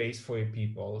safe base for your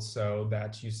people so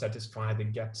that you satisfy the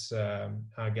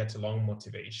get along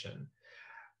motivation.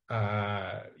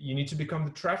 You need to become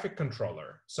the traffic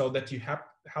controller so that you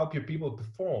help your people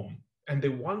perform, and they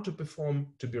want to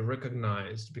perform to be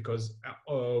recognized because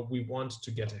we want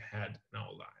to get ahead in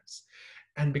our lives.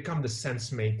 And become the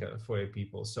sense maker for your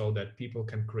people so that people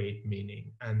can create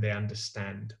meaning and they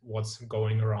understand what's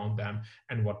going around them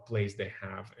and what place they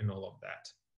have in all of that.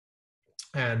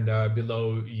 And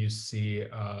below you see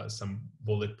some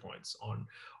bullet points on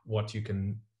what you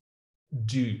can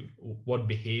do, what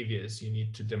behaviors you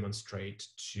need to demonstrate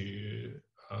to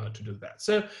do that.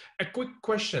 So a quick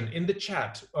question in the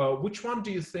chat: which one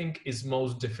do you think is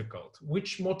most difficult?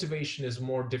 Which motivation is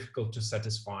more difficult to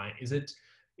satisfy? Is it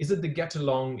the get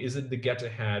along, is it the get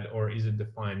ahead, or is it the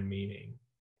find meaning?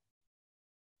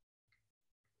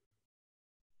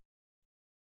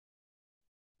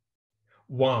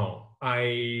 Wow,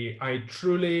 I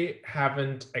truly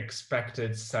haven't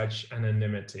expected such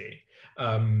anonymity.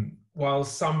 While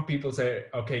some people say,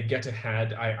 okay, get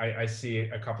ahead, I see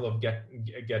a couple of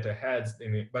get aheads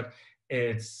in it, but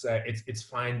it's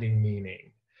finding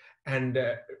meaning. And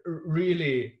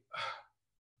really,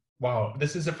 Wow,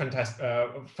 this is a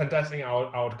fantastic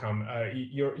outcome.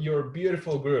 You're a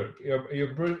beautiful group. You're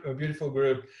a beautiful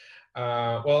group.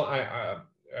 Well,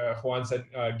 Juan said,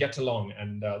 "Get along,"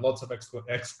 and lots of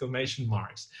exclamation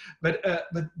marks. But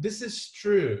this is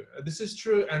true. This is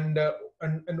true. And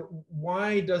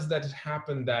why does that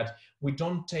happen? That we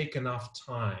don't take enough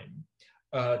time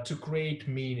to create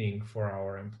meaning for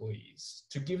our employees,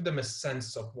 to give them a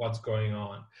sense of what's going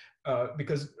on.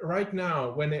 Because right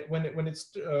now, when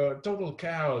it's total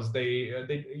chaos,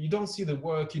 you don't see the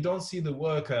work, you don't see the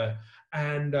worker,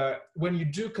 and when you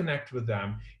do connect with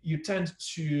them, you tend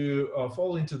to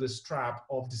fall into this trap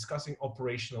of discussing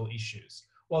operational issues.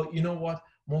 Well, you know what?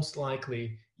 Most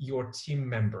likely, your team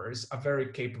members are very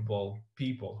capable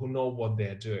people who know what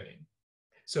they're doing.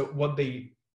 So what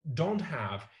they don't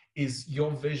have is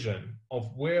your vision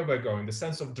of where we're going, the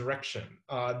sense of direction,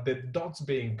 the dots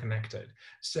being connected.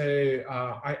 So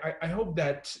I hope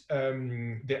that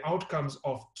the outcomes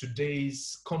of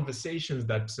today's conversations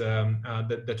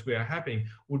that we are having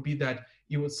would be that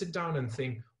you would sit down and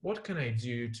think, what can I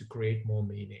do to create more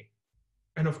meaning?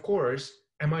 And of course,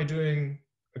 am I doing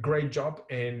a great job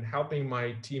in helping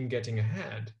my team getting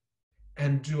ahead?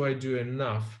 And do I do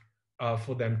enough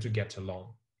for them to get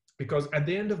along? Because at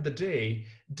the end of the day,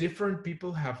 different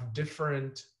people have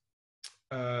different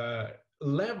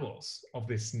levels of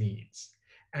these needs.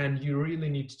 And you really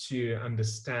need to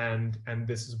understand, and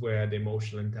this is where the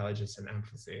emotional intelligence and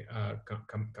empathy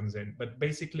comes in. But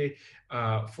basically,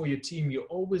 for your team, you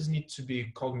always need to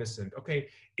be cognizant. Okay,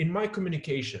 in my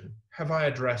communication, have I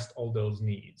addressed all those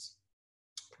needs?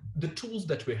 The tools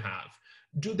that we have,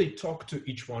 do they talk to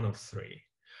each one of three?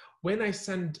 When I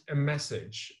send a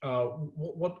message,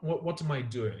 what am I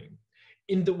doing?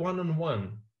 In the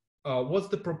one-on-one, what's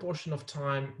the proportion of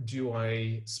time do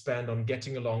I spend on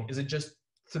getting along? Is it just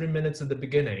 3 minutes at the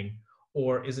beginning,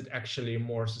 or is it actually a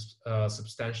more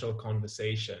substantial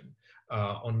conversation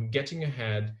on getting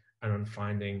ahead and on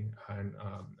finding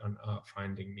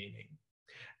meaning?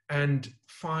 And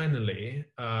finally,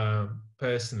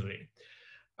 personally,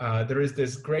 there is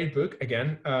this great book,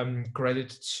 again,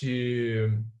 credit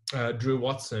to Drew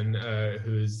Watson,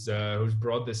 who's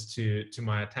brought this to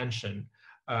my attention.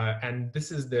 And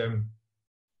this is the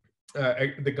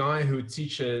guy who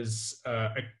teaches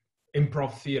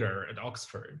improv theater at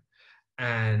Oxford.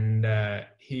 And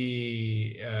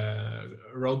he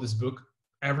wrote this book,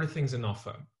 Everything's an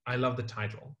Offer. I love the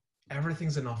title.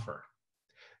 Everything's an offer.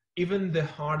 Even the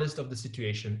hardest of the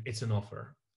situation, it's an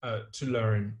offer. To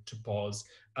learn, to pause,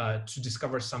 to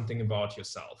discover something about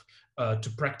yourself, to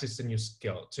practice a new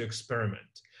skill, to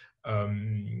experiment.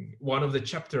 One of the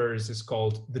chapters is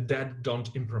called The Dead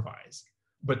Don't Improvise.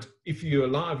 But if you're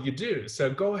alive, you do. So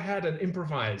go ahead and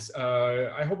improvise.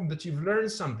 I hope that you've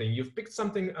learned something. You've picked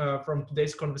something from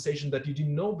today's conversation that you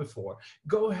didn't know before.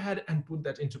 Go ahead and put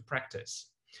that into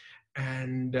practice.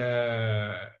 And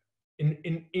in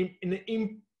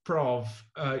improv,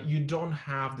 you don't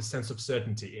have the sense of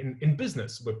certainty. In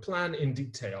business, we plan in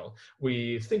detail.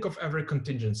 We think of every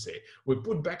contingency. We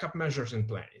put backup measures in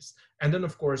place. And then,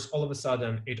 of course, all of a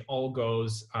sudden, it all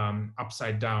goes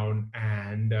upside down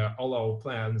and all our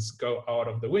plans go out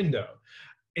of the window.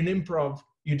 In improv,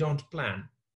 you don't plan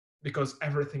because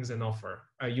everything's an offer.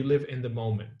 You live in the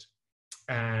moment.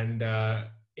 And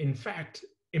in fact,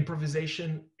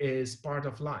 improvisation is part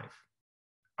of life.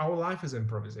 Our life is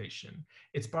improvisation.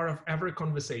 It's part of every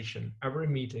conversation, every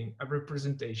meeting, every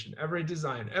presentation, every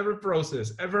design, every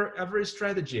process, every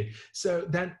strategy. So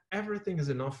then everything is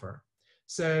an offer.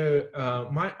 So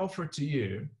my offer to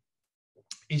you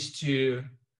is to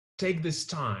take this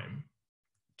time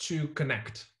to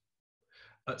connect.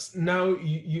 Now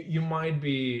you might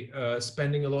be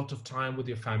spending a lot of time with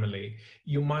your family.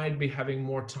 You might be having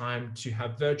more time to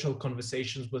have virtual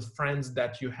conversations with friends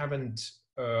that you haven't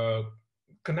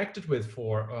connected with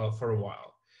for a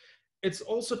while. It's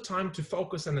also time to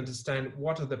focus and understand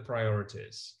what are the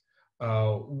priorities.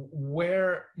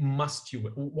 What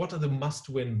are the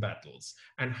must-win battles,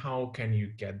 and how can you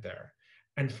get there?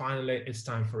 And finally, it's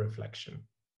time for reflection.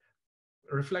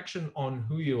 Reflection on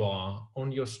who you are,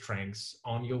 on your strengths,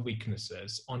 on your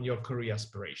weaknesses, on your career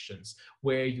aspirations,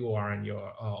 where you are in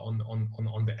your on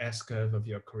the S-curve of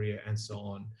your career, and so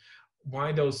on.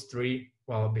 Why those three?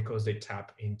 Well, because they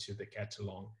tap into the get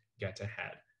along, get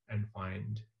ahead, and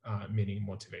find meaning,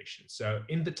 motivation. So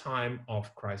in the time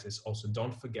of crisis, also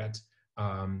don't forget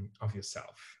of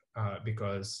yourself,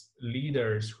 because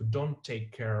leaders who don't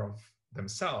take care of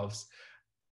themselves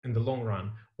in the long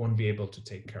run won't be able to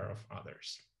take care of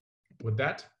others. With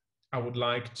that, I would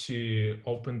like to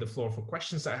open the floor for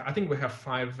questions. I think we have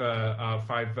five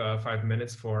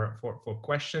minutes for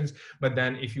questions. But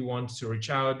then, if you want to reach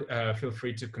out, feel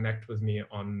free to connect with me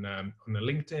on the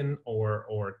LinkedIn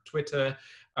or Twitter.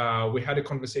 We had a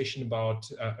conversation about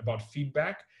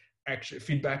feedback. Actually,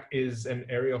 feedback is an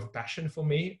area of passion for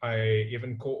me. I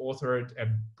even co-authored a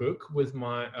book with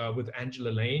with Angela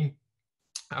Lane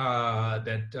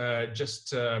that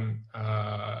just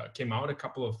came out a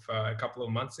couple of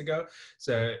months ago.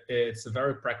 So it's a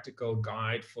very practical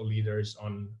guide for leaders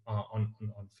on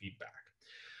feedback.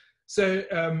 So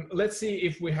let's see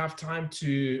if we have time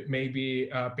to maybe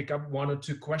pick up one or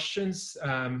two questions.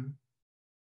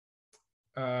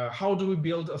 How do we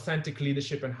build authentic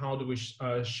leadership, and how do we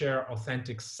share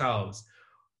authentic selves?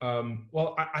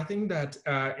 Well, I think that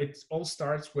it all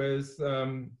starts with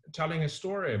telling a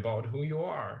story about who you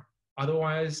are.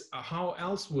 Otherwise, how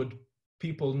else would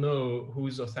people know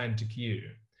who's authentic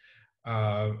you?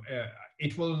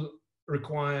 It will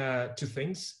require two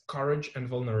things: courage and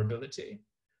vulnerability.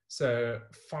 So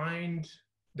find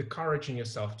the courage in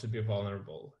yourself to be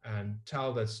vulnerable and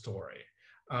tell that story.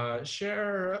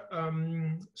 Share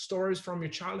stories from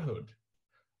your childhood.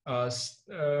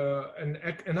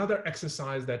 Another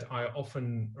exercise that I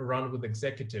often run with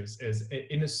executives is,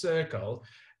 in a circle,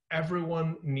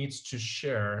 everyone needs to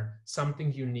share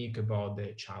something unique about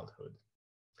their childhood,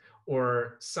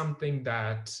 or something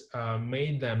that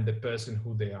made them the person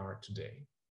who they are today.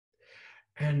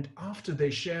 And after they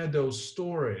share those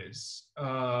stories,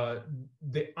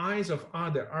 the eyes of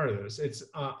others, it's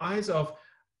eyes of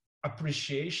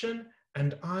appreciation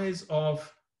and eyes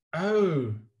of,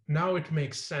 oh, now it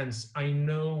makes sense. I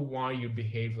know why you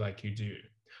behave like you do.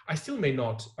 I still may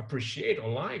not appreciate or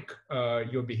like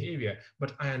your behavior,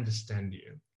 but I understand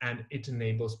you. And it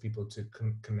enables people to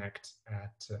connect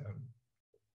at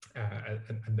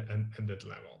that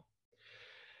level.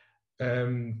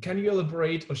 Can you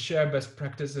elaborate or share best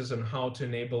practices on how to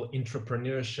enable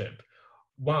entrepreneurship?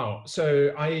 Wow.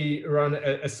 So I run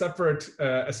a separate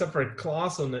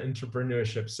class on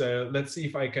entrepreneurship. So let's see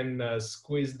if I can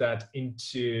squeeze that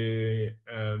into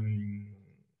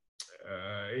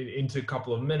a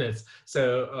couple of minutes.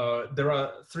 So there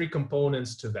are three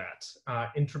components to that.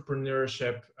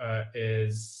 Entrepreneurship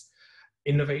is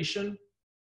innovation,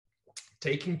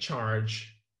 taking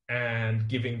charge, and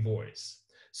giving voice.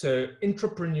 So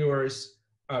entrepreneurs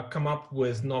come up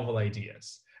with novel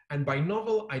ideas. And by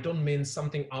novel, I don't mean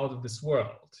something out of this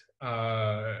world.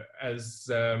 As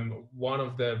one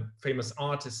of the famous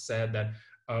artists said, that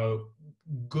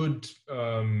good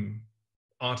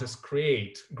artists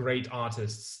create, great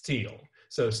artists steal.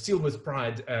 So steal with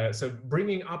pride. So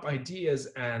bringing up ideas,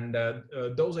 and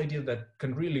those ideas that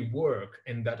can really work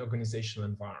in that organizational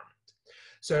environment.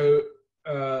 So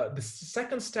the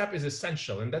second step is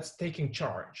essential, and that's taking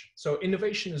charge. So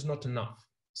innovation is not enough.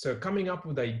 So coming up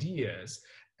with ideas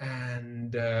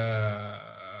and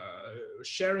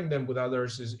sharing them with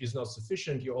others is not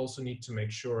sufficient. You also need to make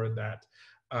sure that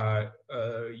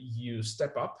you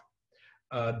step up,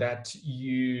 that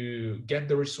you get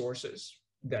the resources,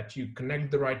 that you connect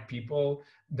the right people,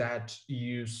 that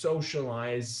you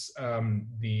socialize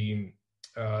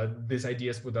these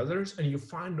ideas with others, and you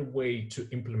find a way to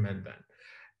implement them.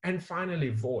 And finally,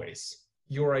 voice.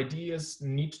 Your ideas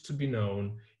need to be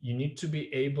known. You need to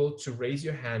be able to raise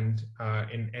your hand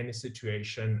in any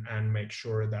situation and make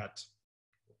sure that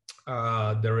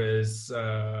there is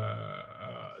a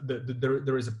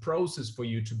process for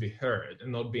you to be heard,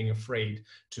 and not being afraid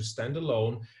to stand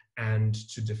alone and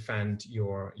to defend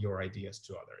your ideas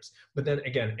to others. But then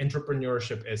again,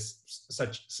 entrepreneurship is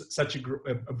such a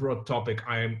broad topic.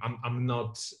 I'm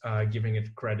not giving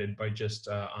it credit by just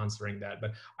answering that.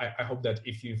 But I hope that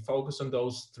if you focus on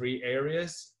those three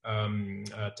areas,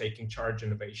 taking charge,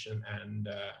 innovation, and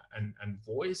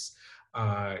voice,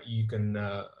 you can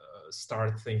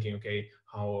start thinking, okay,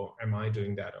 how am I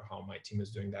doing that, or how my team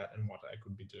is doing that, and what I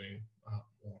could be doing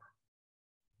more.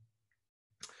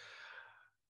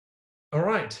 All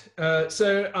right.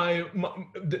 So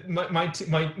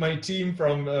my team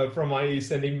from IE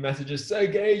sending messages.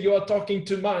 Sergey, you are talking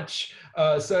too much.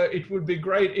 So it would be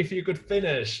great if you could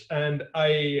finish. And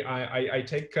I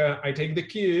take the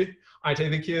cue. I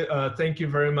take the cue. Thank you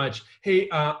very much. Hey,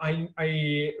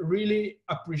 I really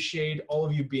appreciate all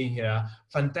of you being here.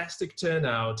 Fantastic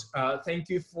turnout. Thank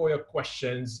you for your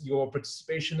questions, your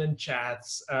participation in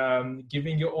chats,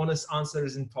 giving your honest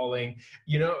answers in polling.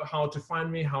 You know how to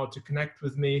find me, how to connect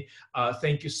with me.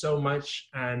 Thank you so much.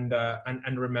 And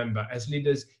remember, as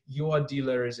leaders, you are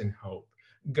dealers in hope.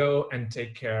 Go and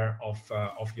take care of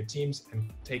your teams,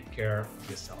 and take care of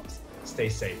yourselves. Stay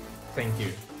safe. Thank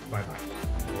you. Bye-bye.